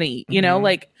funny.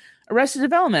 Like Arrested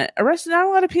Development. Not a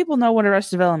lot of people know what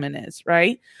Arrested Development is,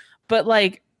 right? But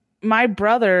like my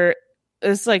brother,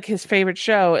 it's like his favorite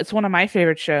show. It's one of my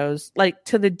favorite shows. Like,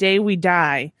 to the day we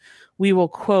die, we will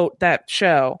quote that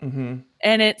show.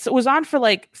 And it was on for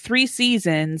like 3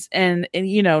 seasons, and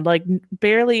like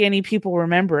barely any people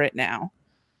remember it now.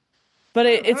 But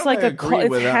it's like a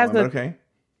cult.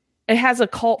 It has a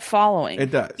cult following.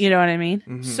 It does. You know what I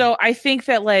mean? So I think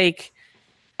that like,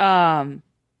 I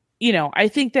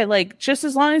think that like, just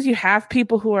as long as you have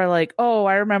people who are like, oh,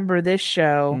 I remember this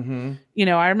show,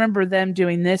 I remember them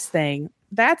doing this thing.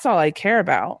 That's all I care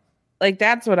about. Like,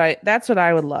 that's what I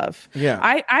would love. Yeah.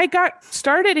 I got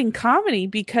started in comedy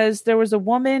because there was a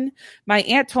woman, my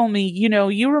aunt told me,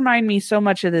 you remind me so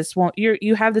much of this one.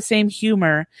 You have the same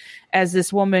humor as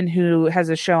this woman who has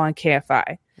a show on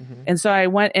KFI. And so I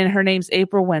went, and her name's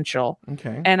April Winchell.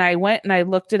 Okay. And I went and I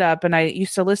looked it up, and I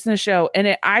used to listen to the show,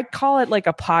 and I call it like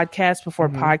a podcast before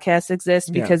podcasts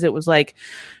exist, because it was like,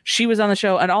 she was on the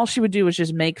show and all she would do was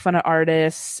just make fun of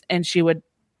artists, and she would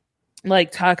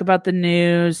like talk about the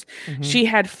news. She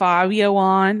had Fabio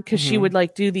on, because she would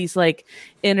like do these like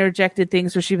interjected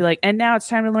things where she'd be like, and now it's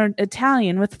time to learn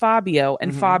Italian with Fabio.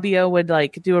 And Fabio would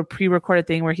like do a pre-recorded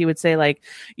thing where he would say like,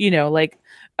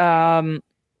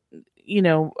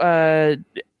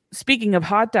 speaking of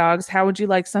hot dogs, how would you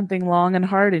like something long and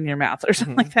hard in your mouth, or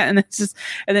something like that? And it's just,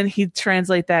 and then he'd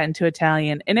translate that into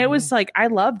Italian. And it was like, I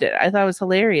loved it. I thought it was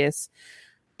hilarious.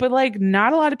 But like,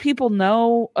 not a lot of people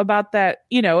know about that.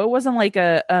 It wasn't like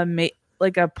a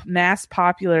mass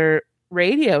popular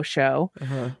radio show,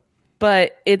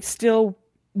 but it's still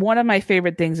one of my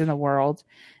favorite things in the world.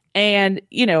 And,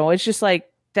 it's just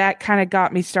like, that kind of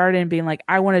got me started in being like,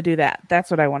 I want to do that.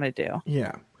 That's what I want to do.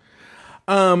 Yeah.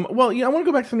 Well, I want to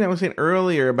go back to something I was saying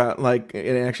earlier about like,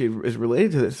 it actually is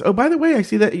related to this. Oh, by the way, I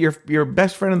see that your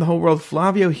best friend in the whole world,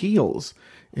 Flavio Heels,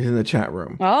 is in the chat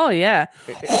room. Oh yeah.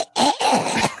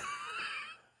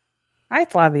 Hi,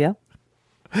 Flavio.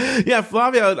 Yeah,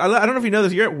 Flavio. I don't know if you know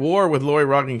this. You're at war with Lori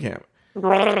Roggenkamp.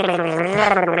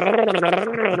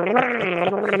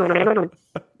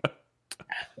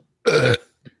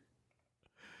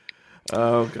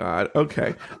 Oh God.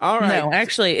 Okay. All right. No,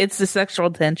 actually, it's the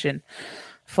sexual tension.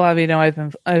 Flavio,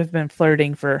 I've been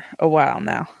flirting for a while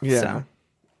now. Yeah.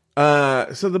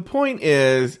 So the point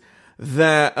is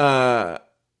that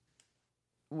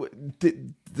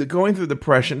the going through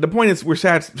depression. The point is we're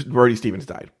sad Brody Stevens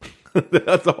died.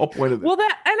 That's the whole point of this. Well,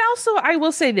 and also I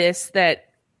will say this, that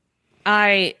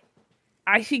I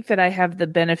think that I have the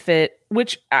benefit,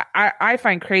 which I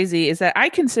find crazy, is that I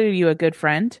consider you a good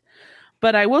friend.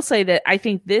 But I will say that I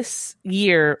think this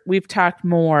year we've talked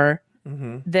more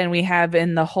than we have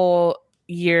in the whole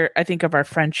year, I think, of our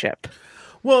friendship.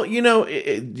 Well,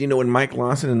 when Mike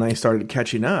Lawson and I started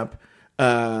catching up,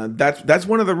 that's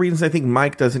one of the reasons I think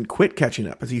Mike doesn't quit catching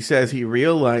up, as he says he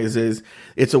realizes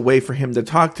it's a way for him to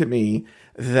talk to me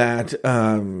that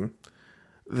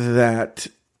that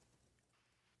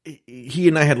he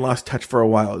and I had lost touch for a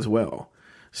while as well.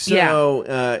 So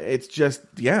it's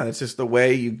just the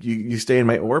way you stay in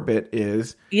my orbit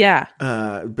is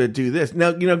but do this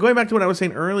now. Going back to what I was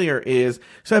saying earlier is,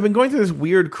 so I've been going through this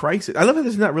weird crisis. I love that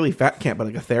this is not really fat camp, but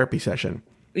like a therapy session.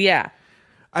 Yeah,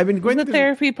 I've been going through the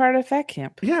therapy part of fat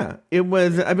camp. Yeah, it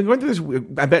was. I've been going through this.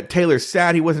 I bet Taylor's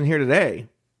sad he wasn't here today.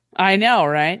 I know,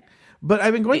 right? But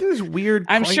I've been going through this weird.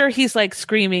 I'm sure he's like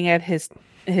screaming at his.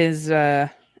 I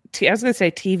was going to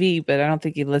say TV, but I don't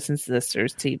think he listens to this or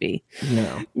his TV.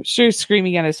 No. I'm sure he's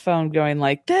screaming at his phone going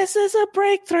like, this is a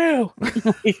breakthrough.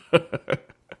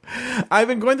 I've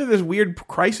been going through this weird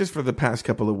crisis for the past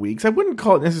couple of weeks. I wouldn't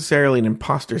call it necessarily an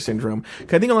imposter syndrome.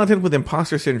 I think a lot of times with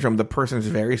imposter syndrome, the person's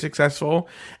very successful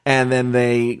and then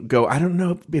they go, I don't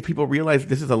know if people realize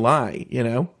this is a lie, I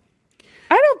don't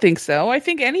think so. I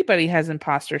think anybody has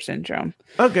imposter syndrome.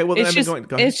 Okay, well, then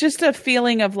it's just a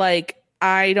feeling of like,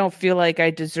 I don't feel like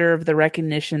I deserve the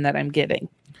recognition that I'm getting.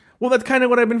 Well, that's kind of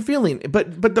what I've been feeling.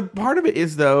 But the part of it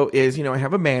is, I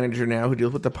have a manager now who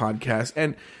deals with the podcast.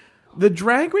 And the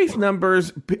Drag Race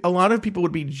numbers, a lot of people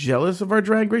would be jealous of our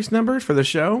Drag Race numbers for the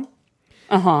show.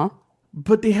 Uh-huh.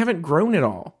 But they haven't grown at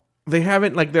all. They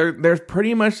haven't, they're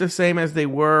pretty much the same as they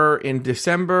were in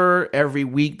December every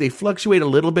week. They fluctuate a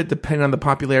little bit depending on the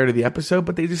popularity of the episode,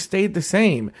 but they just stayed the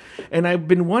same. And I've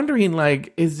been wondering,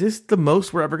 is this the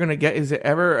most we're ever going to get? Is it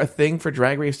ever a thing for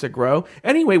Drag Race to grow?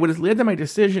 Anyway, what has led to my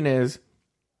decision is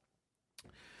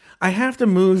I have to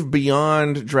move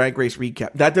beyond Drag Race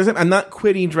Recap. I'm not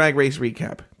quitting Drag Race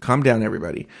Recap. Calm down,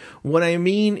 everybody. What I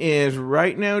mean is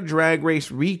right now, Drag Race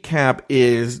Recap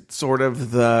is sort of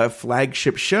the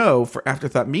flagship show for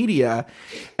Afterthought Media.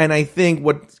 And I think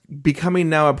what's becoming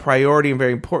now a priority and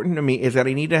very important to me is that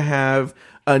I need to have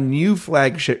a new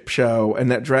flagship show and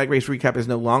that Drag Race Recap is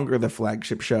no longer the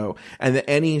flagship show. And that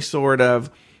any sort of,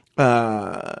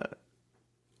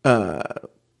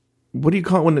 what do you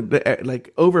call it when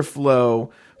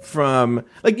overflow from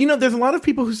there's a lot of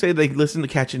people who say they listen to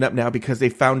Catching Up now because they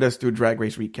found us through Drag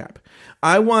Race Recap.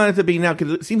 I want it to be now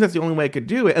because it seems that's the only way I could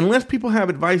do it. Unless people have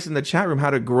advice in the chat room how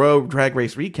to grow Drag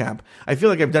Race Recap, I feel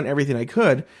like I've done everything I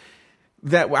could.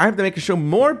 That I have to make a show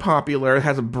more popular,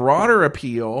 has a broader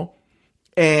appeal,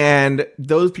 and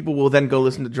those people will then go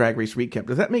listen to Drag Race Recap.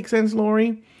 Does that make sense,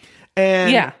 Lori?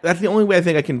 And that's the only way I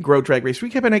think I can grow Drag Race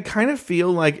Recap. And I kind of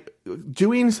feel like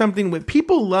doing something with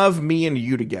people love me and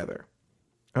you together.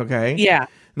 Okay? Yeah.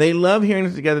 They love hearing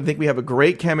us together. They think we have a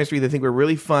great chemistry. They think we're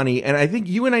really funny. And I think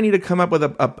you and I need to come up with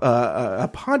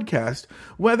a podcast,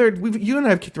 you and I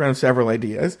have kicked around several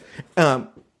ideas,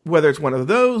 whether it's one of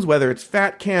those, whether it's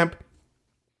Fat Camp,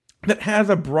 that has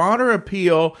a broader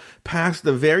appeal past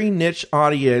the very niche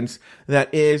audience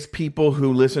that is people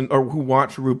who listen or who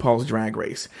watch RuPaul's Drag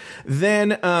Race.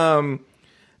 Then, for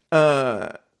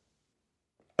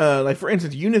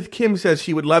instance, Eunice Kim says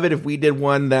she would love it if we did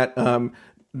one that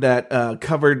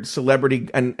covered celebrity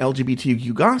and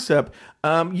LGBTQ gossip.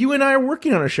 You and I are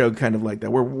working on a show kind of like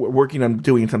that. We're working on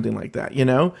doing something like that,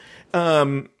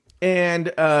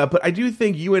 but I do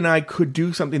think you and I could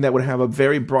do something that would have a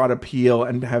very broad appeal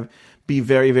and be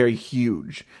very, very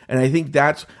huge. And I think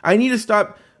I need to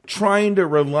stop trying to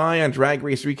rely on Drag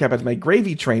Race Recap as my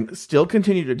gravy train, still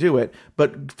continue to do it,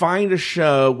 but find a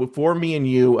show for me and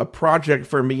you, a project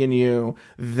for me and you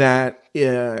that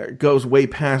goes way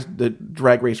past the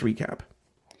Drag Race Recap.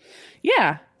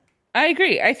 Yeah, I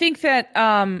agree. I think that,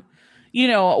 one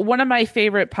of my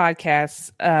favorite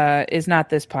podcasts is not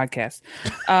this podcast.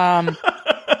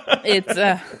 It's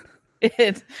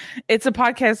a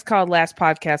podcast called Last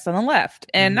Podcast on the Left,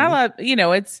 and not a lot.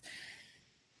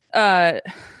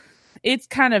 It's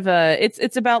kind of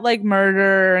it's about like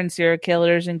murder and serial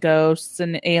killers and ghosts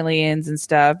and aliens and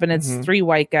stuff, and it's three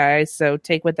white guys. So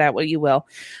take with that what you will.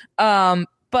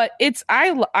 But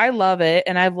I love it,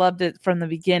 and I've loved it from the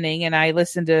beginning, and I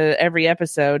listen to every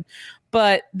episode.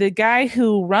 But the guy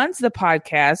who runs the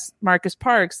podcast, Marcus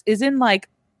Parks, is in like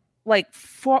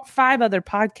 5 other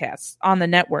podcasts on the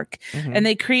network, and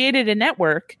they created a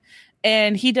network,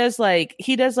 and he does like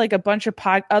a bunch of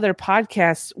other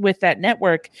podcasts with that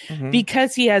network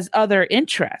because he has other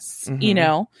interests,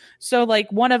 So like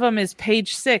one of them is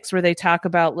Page 6, where they talk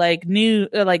about like new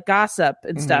like gossip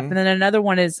and stuff, and then another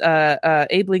one is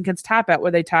Abe Lincoln's Top Hat,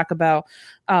 where they talk about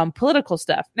political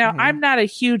stuff. Now I'm not a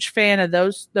huge fan of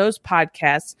those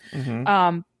podcasts,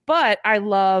 but I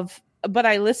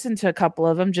listen to a couple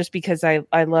of them just because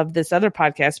I love this other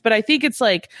podcast. But I think it's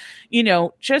like,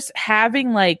 just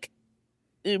having like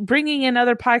bringing in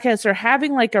other podcasts or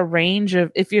having like a range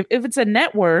of, if it's a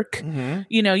network,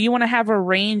 you know, you want to have a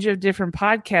range of different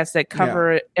podcasts that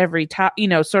cover every top, you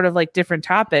know, sort of like different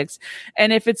topics.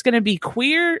 And if it's going to be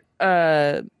queer,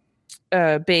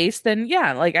 based, then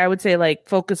like I would say like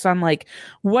focus on like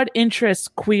what interests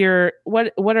queer,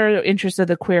 what are the interests of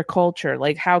the queer culture,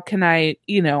 like how can I,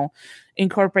 you know,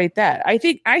 incorporate that. I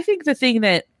think the thing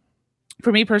that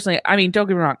for me personally, I mean, don't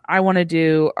get me wrong,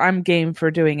 I'm game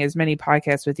for doing as many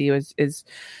podcasts with you as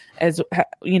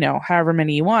you know, however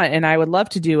many you want, and I would love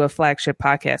to do a flagship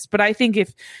podcast. But I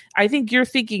think you're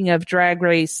thinking of Drag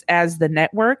Race as the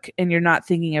network, and you're not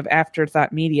thinking of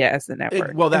Afterthought Media as the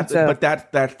network.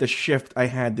 That's the shift I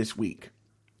had this week.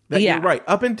 You're right.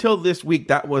 Up until this week,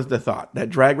 that was the thought, that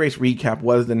Drag Race Recap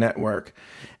was the network.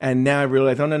 And now I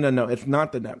realize, oh, no, it's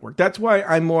not the network. That's why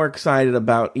I'm more excited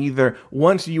about either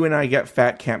once you and I get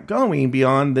Fat Camp going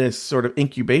beyond this sort of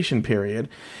incubation period,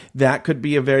 that could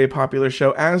be a very popular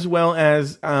show, as well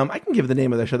as, I can give the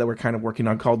name of the show that we're kind of working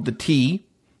on called The Tea,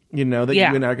 you know, that you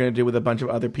and I are going to do with a bunch of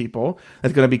other people.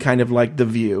 That's going to be kind of like The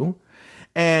View.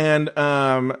 And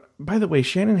by the way,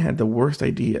 Shannon had the worst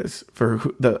ideas for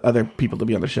the other people to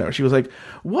be on the show. She was like,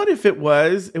 what if it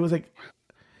was like,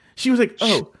 she was like,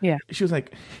 oh, yeah. She was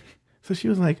like,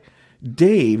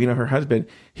 Dave, you know, her husband,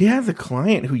 he has a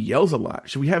client who yells a lot.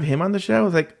 Should we have him on the show? I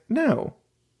was like, no.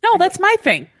 No, that's my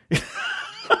thing.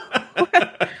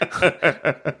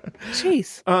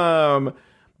 Jeez.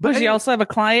 But she also have a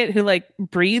client who like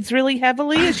breathes really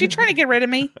heavily. Is she trying to get rid of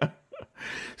me?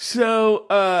 So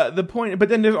the point, but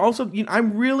then there's also, you know,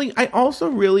 I also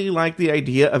really like the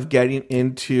idea of getting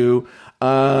into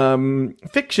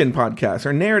fiction podcasts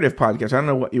or narrative podcasts. I don't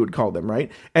know what you would call them,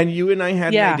 right? And you and I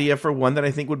had an idea for one that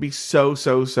I think would be so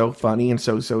funny and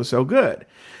so good.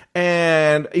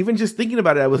 And even just thinking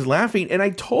about it, I was laughing, and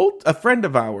I told a friend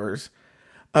of ours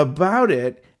about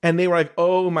it, and they were like,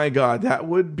 "Oh my God, that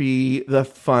would be the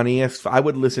funniest. I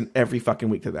would listen every fucking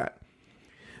week to that."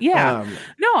 Yeah.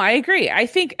 No, I agree. I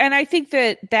think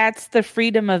that that's the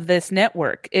freedom of this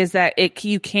network, is that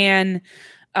you can,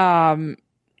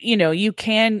 you know, you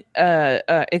can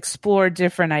explore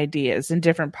different ideas in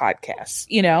different podcasts,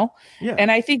 you know? Yeah.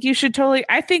 And I think you should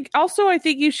I think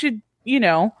you should, you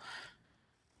know,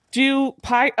 do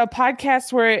a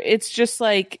podcast where it's just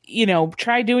like, you know,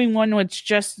 try doing one with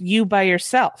just you by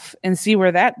yourself and see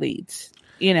where that leads,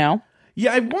 you know?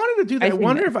 Yeah, I wanted to do that. I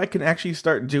wonder if I can actually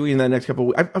start doing that next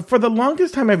couple of weeks. For the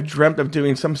longest time, I've dreamt of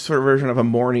doing some sort of version of a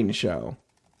morning show.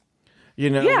 You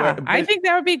know? Yeah, I think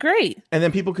that would be great. And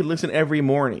then people could listen every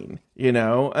morning, you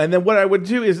know? And then what I would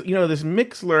do is, you know, this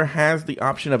Mixler has the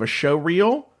option of a show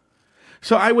reel.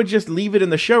 So I would just leave it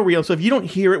in the show reel. So if you don't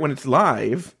hear it when it's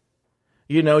live,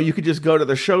 you know, you could just go to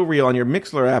the show reel on your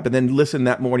Mixler app and then listen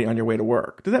that morning on your way to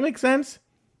work. Does that make sense?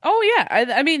 Oh yeah,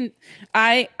 I mean,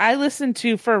 I listened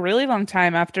to for a really long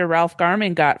time after Ralph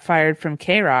Garman got fired from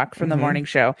K-Rock from the morning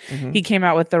show. He came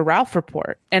out with the Ralph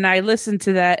Report, and I listened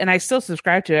to that, and I still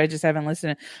subscribe to it. I just haven't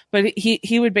listened. But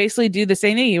he would basically do the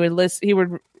same thing. He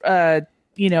would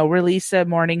you know, release a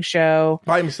morning show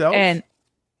by himself, and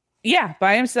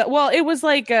by himself. Well, it was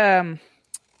like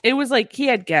he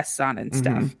had guests on and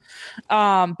stuff.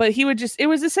 But it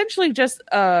was essentially just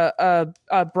a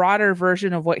broader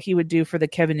version of what he would do for the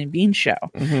Kevin and Bean show,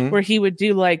 where he would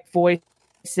do like voices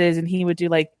and he would do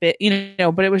like you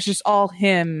know, but it was just all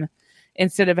him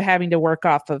instead of having to work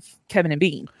off of Kevin and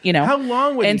Bean, you know. How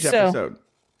long was each episode?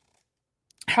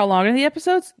 How long are the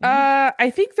episodes?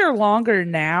 I think they're longer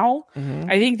now.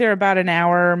 I think they're about an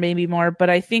hour, maybe more. But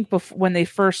I think when they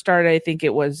first started, I think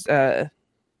it was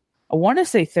I want to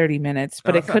say 30 minutes,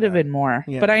 but it could have been more.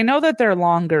 Yeah. But I know that they're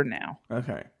longer now.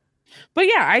 Okay. But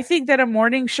yeah, I think that a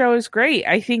morning show is great.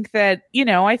 I think that, you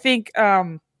know,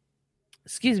 excuse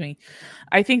me.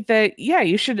 I think that,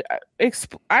 you should,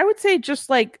 I would say just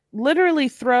like literally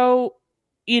throw,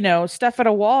 you know, stuff at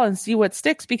a wall and see what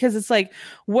sticks, because it's like,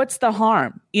 what's the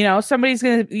harm? You know, somebody's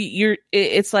going to,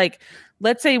 it's like,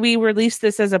 let's say we release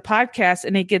this as a podcast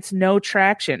and it gets no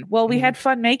traction. Well, we had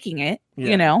fun making it,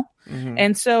 you know?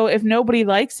 And so if nobody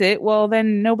likes it, well,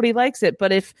 then nobody likes it.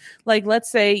 But if, like,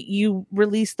 let's say you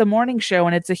release the morning show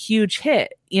and it's a huge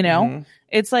hit, you know,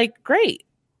 it's like, great.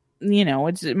 You know,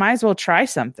 it might as well try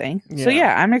something. Yeah. So,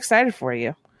 I'm excited for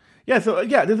you. Yeah, so,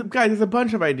 there's a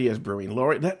bunch of ideas brewing.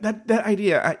 Lori, that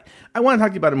idea, I want to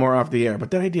talk to you about it more off the air,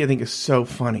 but that idea I think is so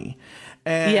funny.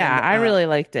 And, I really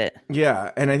liked it. Yeah,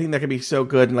 and I think that could be so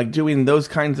good. And like doing those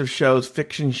kinds of shows,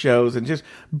 fiction shows, and just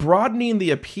broadening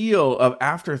the appeal of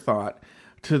Afterthought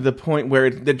to the point where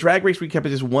the Drag Race Recap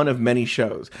is just one of many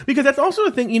shows. Because that's also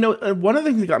a thing, you know, one of the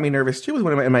things that got me nervous too was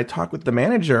when in my talk with the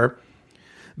manager,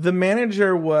 the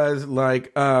manager was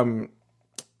like, well,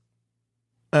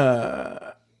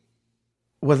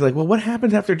 what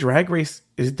happens after Drag Race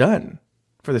is done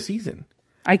for the season?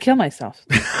 I kill myself.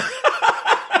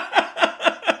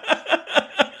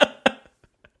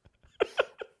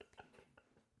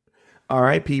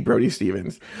 R.I.P. Brody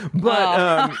Stevens.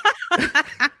 But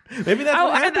maybe that's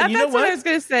what happened. You know what? I was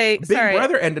going to say. Big Sorry.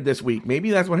 Brother ended this week.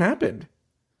 Maybe that's what happened.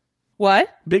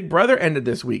 What? Big Brother ended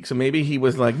this week, so maybe he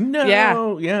was like,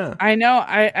 no, yeah. I know.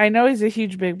 I know he's a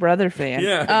huge Big Brother fan.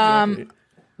 Yeah, exactly.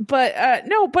 But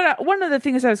no. But one of the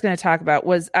things I was going to talk about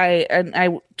was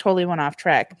I totally went off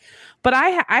track. But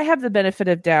I have the benefit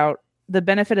of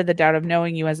the doubt of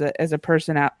knowing you as a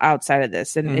person outside of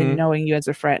this and knowing you as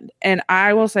a friend. And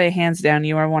I will say, hands down,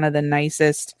 you are one of the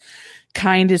nicest,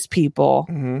 kindest people.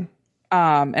 Mm-hmm.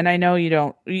 And I know you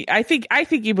don't. I think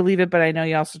you believe it, but I know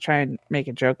you also try and make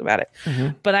a joke about it.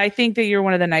 Mm-hmm. But I think that you're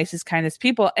one of the nicest, kindest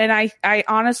people. And I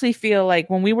honestly feel like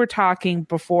when we were talking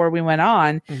before we went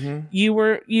on, mm-hmm. you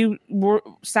were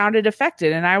sounded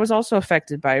affected, and I was also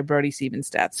affected by Brody Stevens'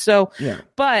 death. So, yeah.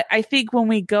 But I think when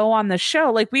we go on the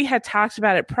show, like we had talked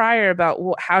about it prior about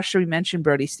how should we mention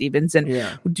Brody Stevens,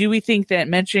 and do we think that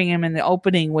mentioning him in the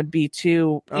opening would be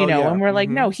too, and we're like,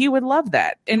 no, he would love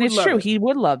that, and it's true, he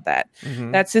would love that.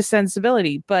 Mm-hmm. That's his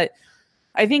sensibility. But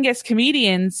I think as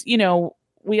comedians,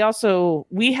 we have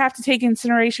to take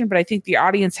consideration, but I think the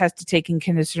audience has to take in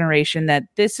consideration that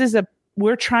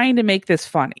we're trying to make this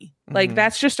funny. Mm-hmm. Like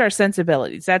that's just our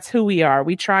sensibilities. That's who we are.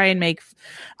 We try and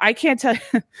I can't tell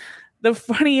you the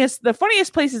funniest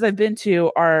places I've been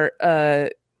to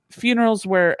are, funerals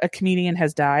where a comedian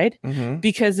has died, mm-hmm.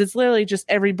 because it's literally just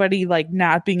everybody like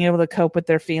not being able to cope with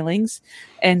their feelings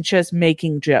and just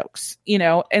making jokes,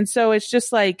 and so it's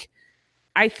just like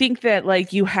I think that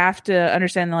like you have to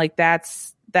understand that, like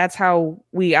that's how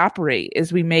we operate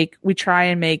is we try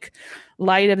and make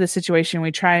light of the situation,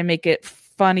 we try and make it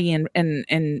funny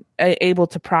and able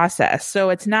to process. So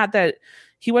it's not that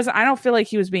I don't feel like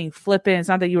he was being flippant. It's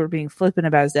not that you were being flippant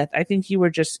about his death. I think you were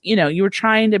just you were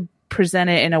trying to present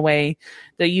it in a way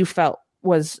that you felt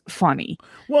was funny.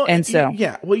 Well, and so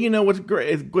what's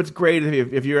great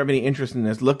if you have any interest in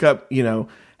this, look up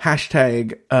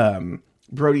hashtag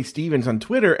Brody Stevens on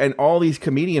Twitter, and all these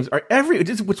comedians are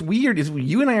what's weird is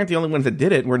you and I aren't the only ones that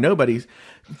did it. We're nobodies.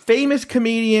 Famous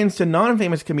comedians to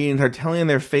non-famous comedians are telling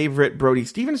their favorite Brody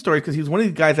Stevens stories because he was one of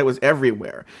these guys that was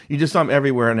everywhere. You just saw him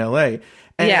everywhere in LA.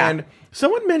 And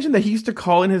someone mentioned that he used to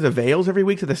call in his avails every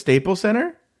week to the Staples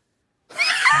Center.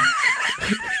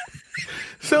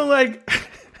 So, like,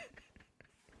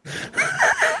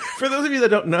 for those of you that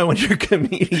don't know, when you're a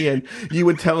comedian, you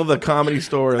would tell the Comedy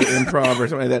Store or the Improv or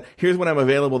something like that, here's when I'm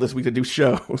available this week to do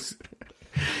shows.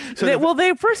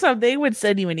 So first off, they would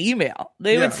send you an email.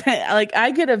 They would say, like,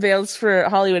 I get avails for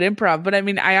Hollywood Improv, but I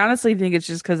mean, I honestly think it's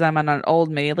just because I'm on an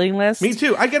old mailing list. Me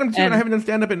too. I get them too, and I haven't done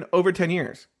stand-up in over 10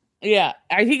 years. Yeah,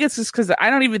 I think it's just because I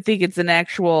don't even think it's an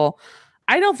actual...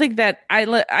 I don't think that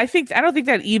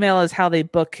email is how they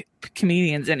book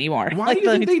comedians anymore. Why do you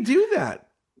think they do that?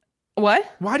 What?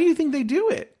 Why do you think they do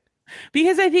it?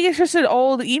 Because I think it's just an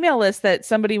old email list that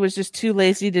somebody was just too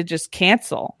lazy to just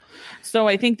cancel. So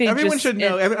I think everyone should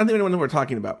know. I don't think anyone knows what we're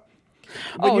talking about.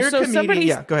 When you're a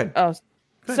comedian, go ahead. Oh,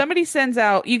 somebody sends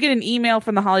out. You get an email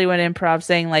from the Hollywood Improv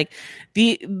saying like,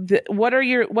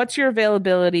 what's your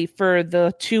availability for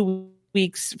the 2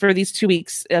 weeks for these 2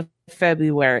 weeks of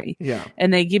February,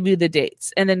 and they give you the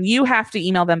dates, and then you have to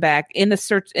email them back in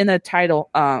the title.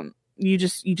 You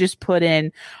just put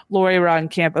in Lori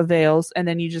Roggenkamp avails, and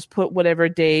then you just put whatever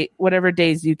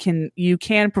days you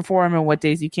can perform and what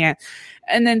days you can't,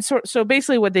 and then so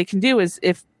basically what they can do is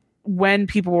when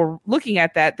people were looking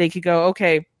at that, they could go,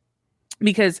 okay.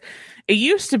 Because it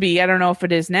used to be, I don't know if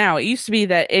it is now, it used to be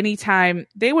that anytime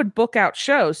they would book out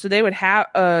shows, so they would have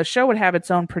a show would have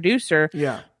its own producer.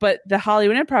 Yeah. But the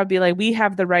Hollywood Improv would be like, we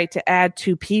have the right to add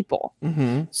 2 people.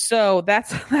 Mm-hmm. So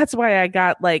that's why I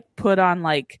got like put on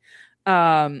like,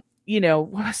 I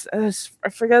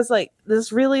forget, it's like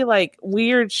this really like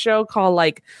weird show called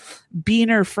like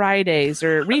Beaner Fridays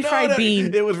or Refried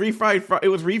Bean. It was Refried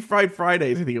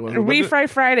Fridays. I think it was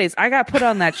Refried Fridays. I got put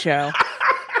on that show.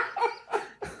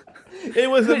 It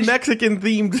was a Mexican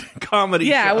themed comedy.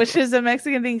 Yeah, show. Which is a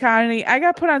Mexican themed comedy. I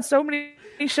got put on so many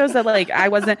shows that like I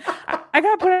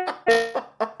got put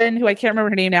on who I can't remember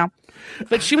her name now,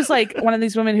 but she was like one of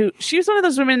these women she was one of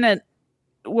those women that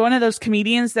one of those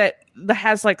comedians that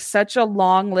has like such a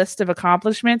long list of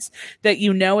accomplishments that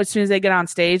as soon as they get on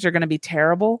stage they're going to be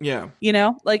terrible. Yeah,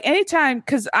 like anytime,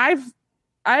 because I've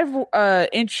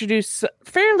introduced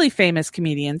fairly famous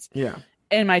comedians. Yeah.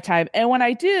 In my time, and when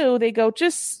I do, they go,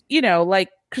 just like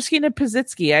Christina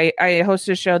Pazitsky. I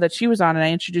hosted a show that she was on, and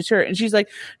I introduced her, and she's like,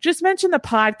 just mention the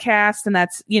podcast, and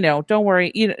that's, don't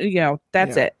worry,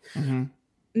 that's it. Mm-hmm.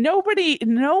 Nobody,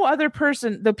 no other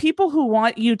person, the people who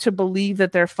want you to believe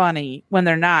that they're funny when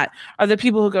they're not are the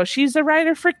people who go, she's a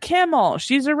writer for Kimmel,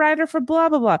 she's a writer for blah,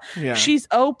 blah, blah. Yeah. She's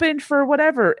open for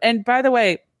whatever. And by the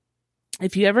way,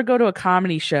 if you ever go to a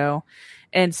comedy show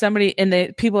and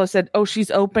people have said, oh,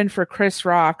 she's open for Chris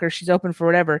Rock or she's open for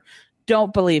whatever,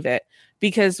 don't believe it.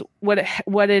 Because what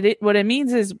it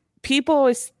means is people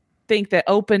always think that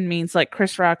open means like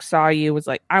Chris Rock saw you, was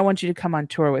like, I want you to come on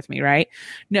tour with me, right?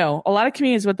 No, a lot of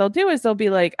comedians, what they'll do is they'll be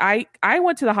like, I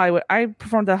went to I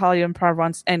performed at the Hollywood Improv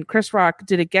once, and Chris Rock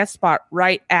did a guest spot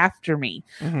right after me,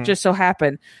 just so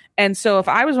happened. And so if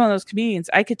I was one of those comedians,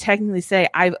 I could technically say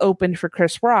I've opened for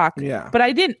Chris Rock, but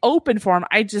I didn't open for him.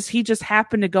 He just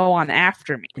happened to go on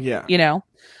after me,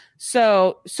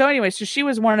 So anyway, so she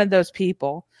was one of those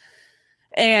people.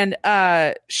 And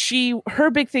her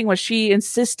big thing was she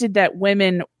insisted that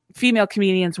female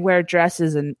comedians wear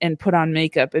dresses and put on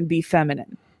makeup and be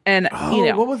feminine. And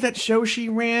what was that show she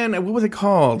ran? What was it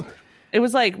called? It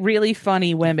was like Really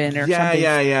Funny Women or something.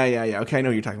 Yeah. Okay, I know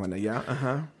what you're talking about now.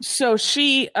 Yeah. So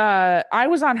I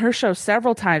was on her show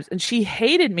several times, and she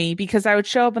hated me because I would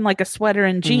show up in like a sweater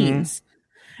and jeans.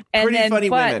 And Pretty funny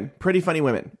women.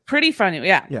 Pretty funny,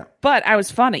 yeah. But I was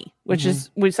funny, which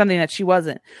was something that she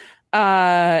wasn't.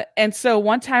 And so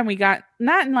one time we got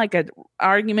not in like an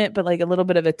argument, but like a little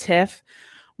bit of a tiff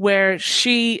where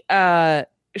she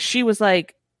was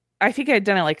like, I think I had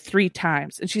done it like 3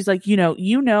 times. And she's like,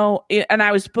 and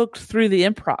I was booked through the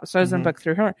Improv. So I wasn't booked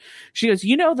through her. She goes,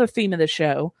 the theme of the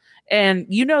show, and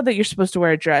that you're supposed to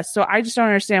wear a dress. So I just don't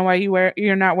understand why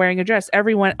you're not wearing a dress.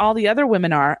 All the other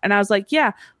women are. And I was like,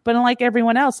 yeah, but unlike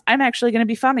everyone else, I'm actually going to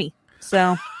be funny.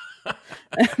 So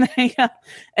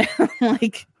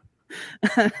like,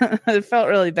 it felt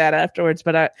really bad afterwards,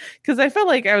 but because I felt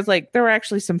like I was like, there were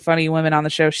actually some funny women on the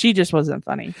show. She just wasn't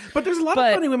funny. But there's a lot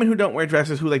of funny women who don't wear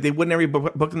dresses, who like they wouldn't ever be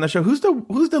booked in the show. Who's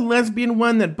the lesbian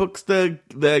one that books the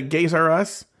Gays Are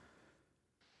Us?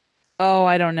 Oh,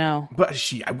 I don't know. But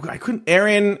I couldn't.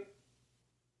 Erin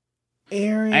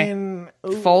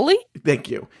Foley? Thank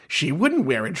you. She wouldn't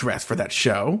wear a dress for that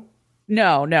show.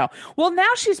 No. Well, now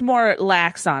she's more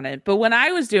lax on it. But when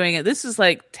I was doing it, this is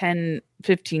like 10,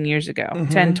 15 years ago,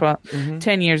 10, 12,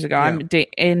 10 years ago. Yeah.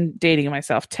 I'm dating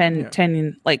myself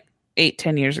 10, like 8,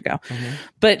 10 years ago.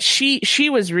 But she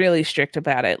was really strict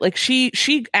about it. Like she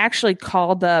actually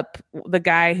called up the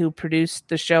guy who produced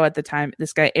the show at the time,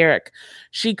 this guy, Eric.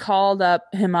 She called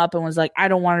him up and was like, I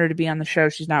don't want her to be on the show.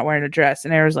 She's not wearing a dress.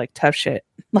 And Eric was like, tough shit.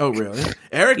 Oh, really?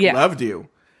 Eric loved you.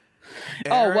 He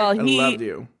loved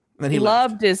you. He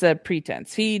loved is a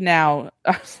pretense. He now,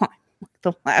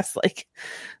 the last like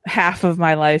half of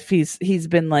my life, he's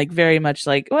been like very much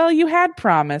like, well, you had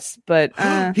promise, but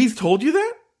he's told you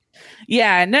that?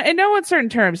 Yeah, in no uncertain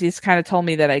terms, he's kind of told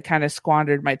me that I kind of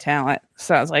squandered my talent.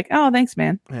 So I was like, oh, thanks,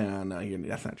 man. Yeah, no,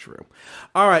 that's not true.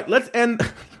 All right, let's end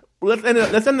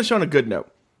the show on a good note.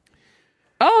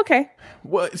 Oh, okay.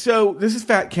 Well, so this is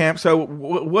Fat Camp. So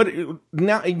what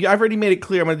now? I've already made it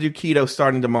clear I'm going to do keto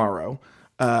starting tomorrow.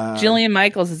 Jillian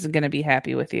Michaels isn't going to be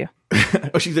happy with you.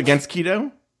 Oh, she's against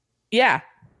keto? Yeah.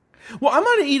 Well, I'm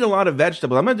going to eat a lot of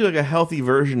vegetables. I'm going to do like a healthy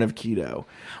version of keto.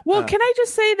 Well, can I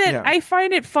just say that I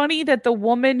find it funny that the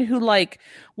woman who like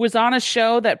was on a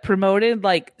show that promoted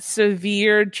like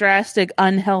severe, drastic,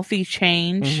 unhealthy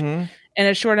change in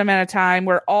a short amount of time,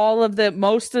 where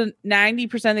most of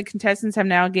 90% of the contestants have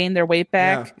now gained their weight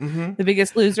back. Yeah. The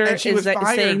Biggest Loser is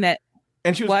saying that.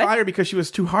 And she was fired because she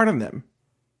was too hard on them.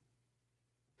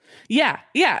 Yeah.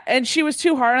 And she was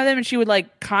too hard on them, and she would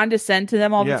like condescend to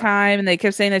them all the time. And they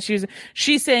kept saying that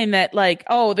she's saying that like,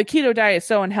 oh, the keto diet is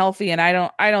so unhealthy, and I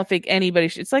don't think anybody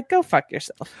should. It's like, go fuck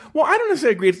yourself. Well, I don't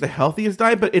necessarily agree it's the healthiest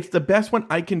diet, but it's the best one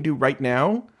I can do right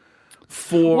now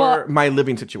for my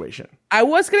living situation. I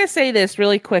was going to say this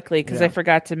really quickly because I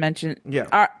forgot to mention.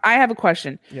 Yeah. I have a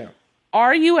question. Yeah.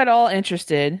 Are you at all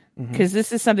interested? Because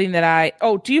this is something that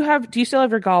do you still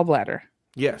have your gallbladder?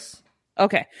 Yes.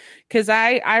 Okay, because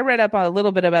I read up a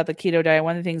little bit about the keto diet.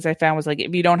 One of the things I found was like,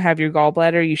 if you don't have your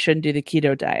gallbladder, you shouldn't do the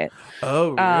keto diet.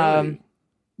 Oh, really?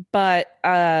 But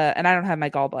and I don't have my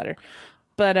gallbladder.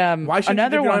 But why should you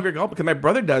don't have your gallbladder? Because my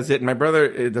brother does it, and my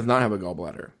brother does not have a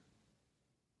gallbladder.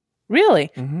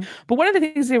 Really? But one of the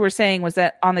things they were saying was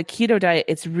that on the keto diet,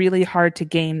 it's really hard to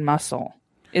gain muscle.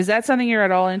 Is that something you're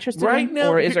at all interested in?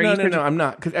 No, I'm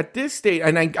not. Because at this stage,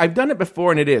 and I've done it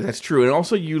before, and that's true. And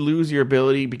also, you lose your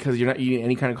ability because you're not eating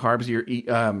any kind of carbs.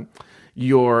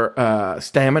 Your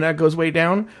stamina goes way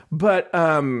down. But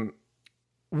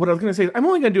what I was going to say is I'm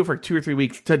only going to do it for 2 or 3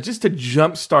 weeks to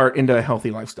jumpstart into a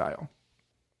healthy lifestyle.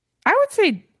 I would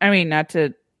say, I mean, not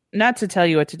to tell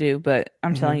you what to do, but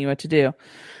I'm telling you what to do.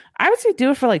 I would say do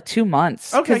it for like 2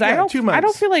 months. Okay, yeah, 2 months. I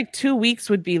don't feel like 2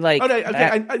 weeks would be like.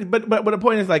 Okay. But the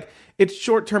point is like it's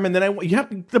short term, and then you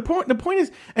have the point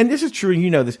is, and this is true.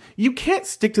 You know this. You can't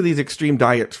stick to these extreme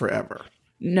diets forever.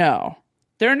 No,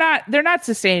 they're not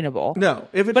sustainable. No,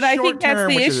 if it's but I short think that's term,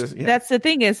 the which issue. is, yeah. That's the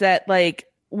thing is that like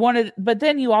but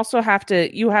then you also have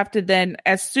to then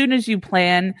as soon as you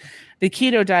plan the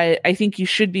keto diet, I think you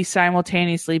should be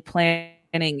simultaneously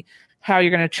planning how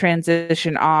you're going to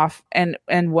transition off and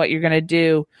what you're going to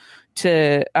do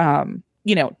to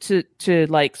to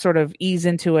like sort of ease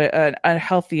into a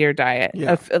healthier diet,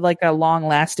 like a long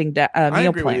lasting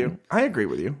meal plan. I agree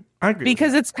with you.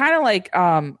 Because it's kind of like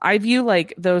I view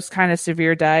like those kind of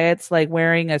severe diets, like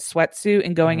wearing a sweatsuit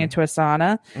and going into a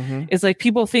sauna, is like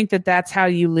people think that that's how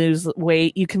you lose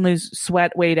weight. You can lose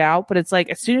sweat weight out, but it's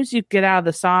like as soon as you get out of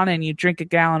the sauna and you drink a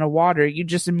gallon of water, you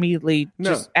just immediately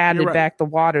just added back the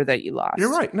water that you lost.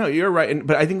 You're right. No, you're right.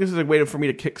 But I think this is a way for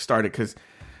me to kickstart it because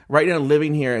right now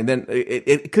living here and then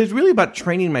because it's really about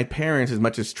training my parents as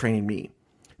much as training me.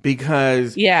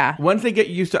 Because once they get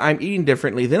used to I'm eating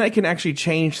differently, then I can actually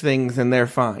change things and they're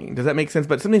fine. Does that make sense?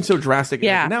 But something so drastic,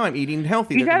 like, now I'm eating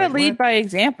healthy. You got to lead by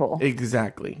example.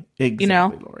 Exactly, you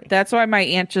know, Lori. That's why my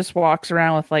aunt just walks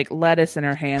around with like lettuce in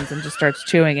her hands and just starts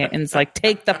chewing it. And it's like,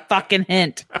 take the fucking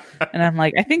hint. And I'm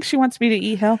like, I think she wants me to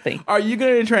eat healthy. Are you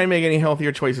going to try and make any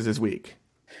healthier choices this week?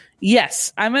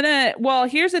 Yes, I'm going to. Well,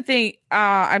 here's the thing.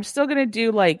 I'm still going to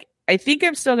do I think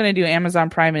I'm still going to do Amazon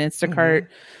Prime and Instacart.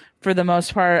 For the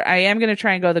most part, I am going to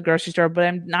try and go to the grocery store, but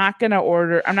I'm not going to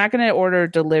order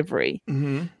delivery.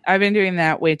 I've been doing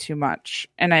that way too much.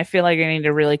 And I feel like I need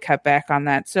to really cut back on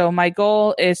that. So my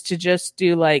goal is to just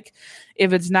do like,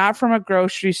 if it's not from a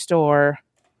grocery store,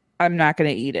 I'm not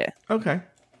going to eat it. Okay.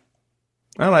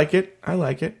 I like it.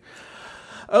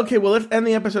 Okay, well, let's end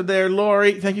the episode there.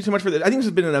 Lori, thank you so much for this. I think this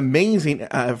has been an amazing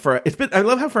I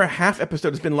love how for a half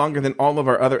episode it's been longer than all of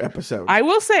our other episodes. I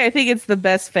will say I think it's the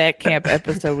best Fat Camp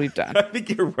episode we've done. I think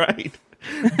you're right.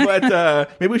 But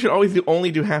maybe we should always only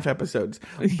do half episodes.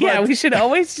 Yeah, we should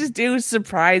always just do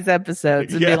surprise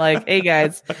episodes and be like, hey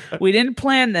guys, we didn't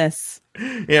plan this.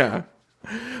 Yeah.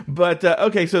 But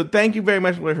okay, so thank you very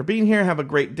much, Lori, for being here. Have a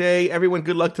great day. Everyone,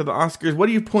 good luck to the Oscars. What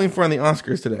are you pulling for on the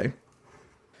Oscars today?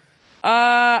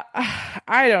 I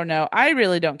don't know. I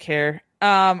really don't care.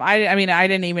 I mean, I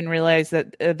didn't even realize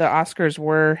that the Oscars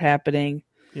were happening.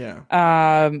 Yeah.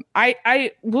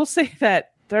 I will say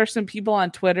that there are some people on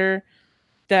Twitter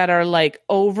that are like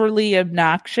overly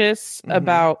obnoxious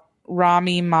about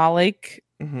Rami Malek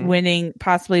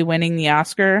possibly winning the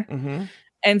Oscar.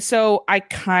 And so I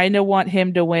kind of want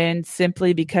him to win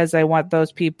simply because I want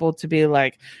those people to be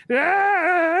like,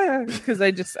 because I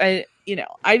just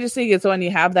think it's when you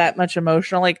have that much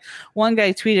emotional, like one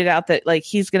guy tweeted out that like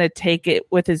he's going to take it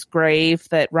with his grave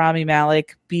that Rami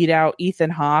Malek beat out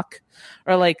Ethan Hawke,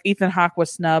 or like Ethan Hawke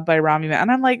was snubbed by Rami Malek.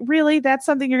 And I'm like, really? That's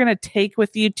something you're going to take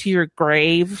with you to your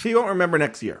grave? He won't remember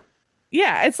next year.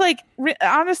 Yeah, it's like,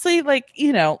 honestly, like,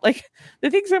 you know, like the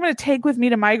things I'm going to take with me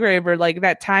to my grave are like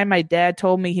that time my dad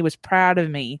told me he was proud of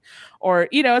me, or,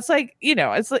 you know, it's like, you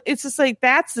know, it's just like,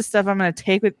 that's the stuff I'm going to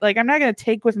take with, like, I'm not going to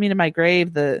take with me to my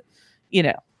grave you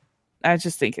know, I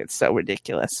just think it's so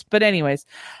ridiculous. But anyways,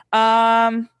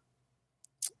 I'm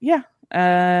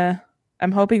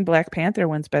hoping Black Panther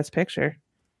wins Best Picture.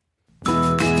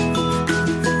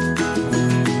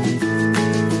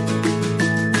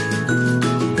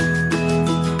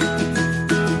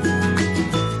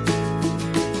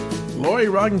 Lori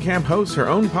Roggenkamp hosts her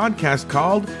own podcast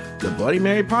called The Bloody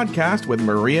Mary Podcast with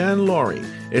Maria and Lori.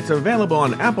 It's available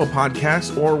on Apple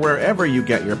Podcasts or wherever you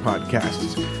get your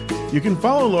podcasts. You can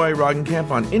follow Lori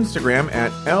Roggenkamp on Instagram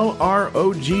at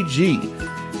LROGG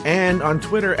and on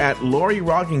Twitter at Lori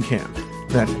Roggenkamp.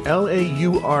 That's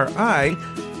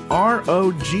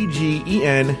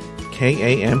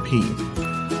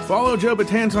LAURIROGGENKAMP. Follow Joe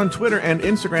Betance on Twitter and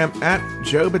Instagram at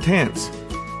Joe Betance.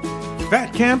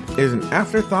 Fat Camp is an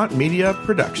Afterthought Media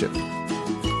production.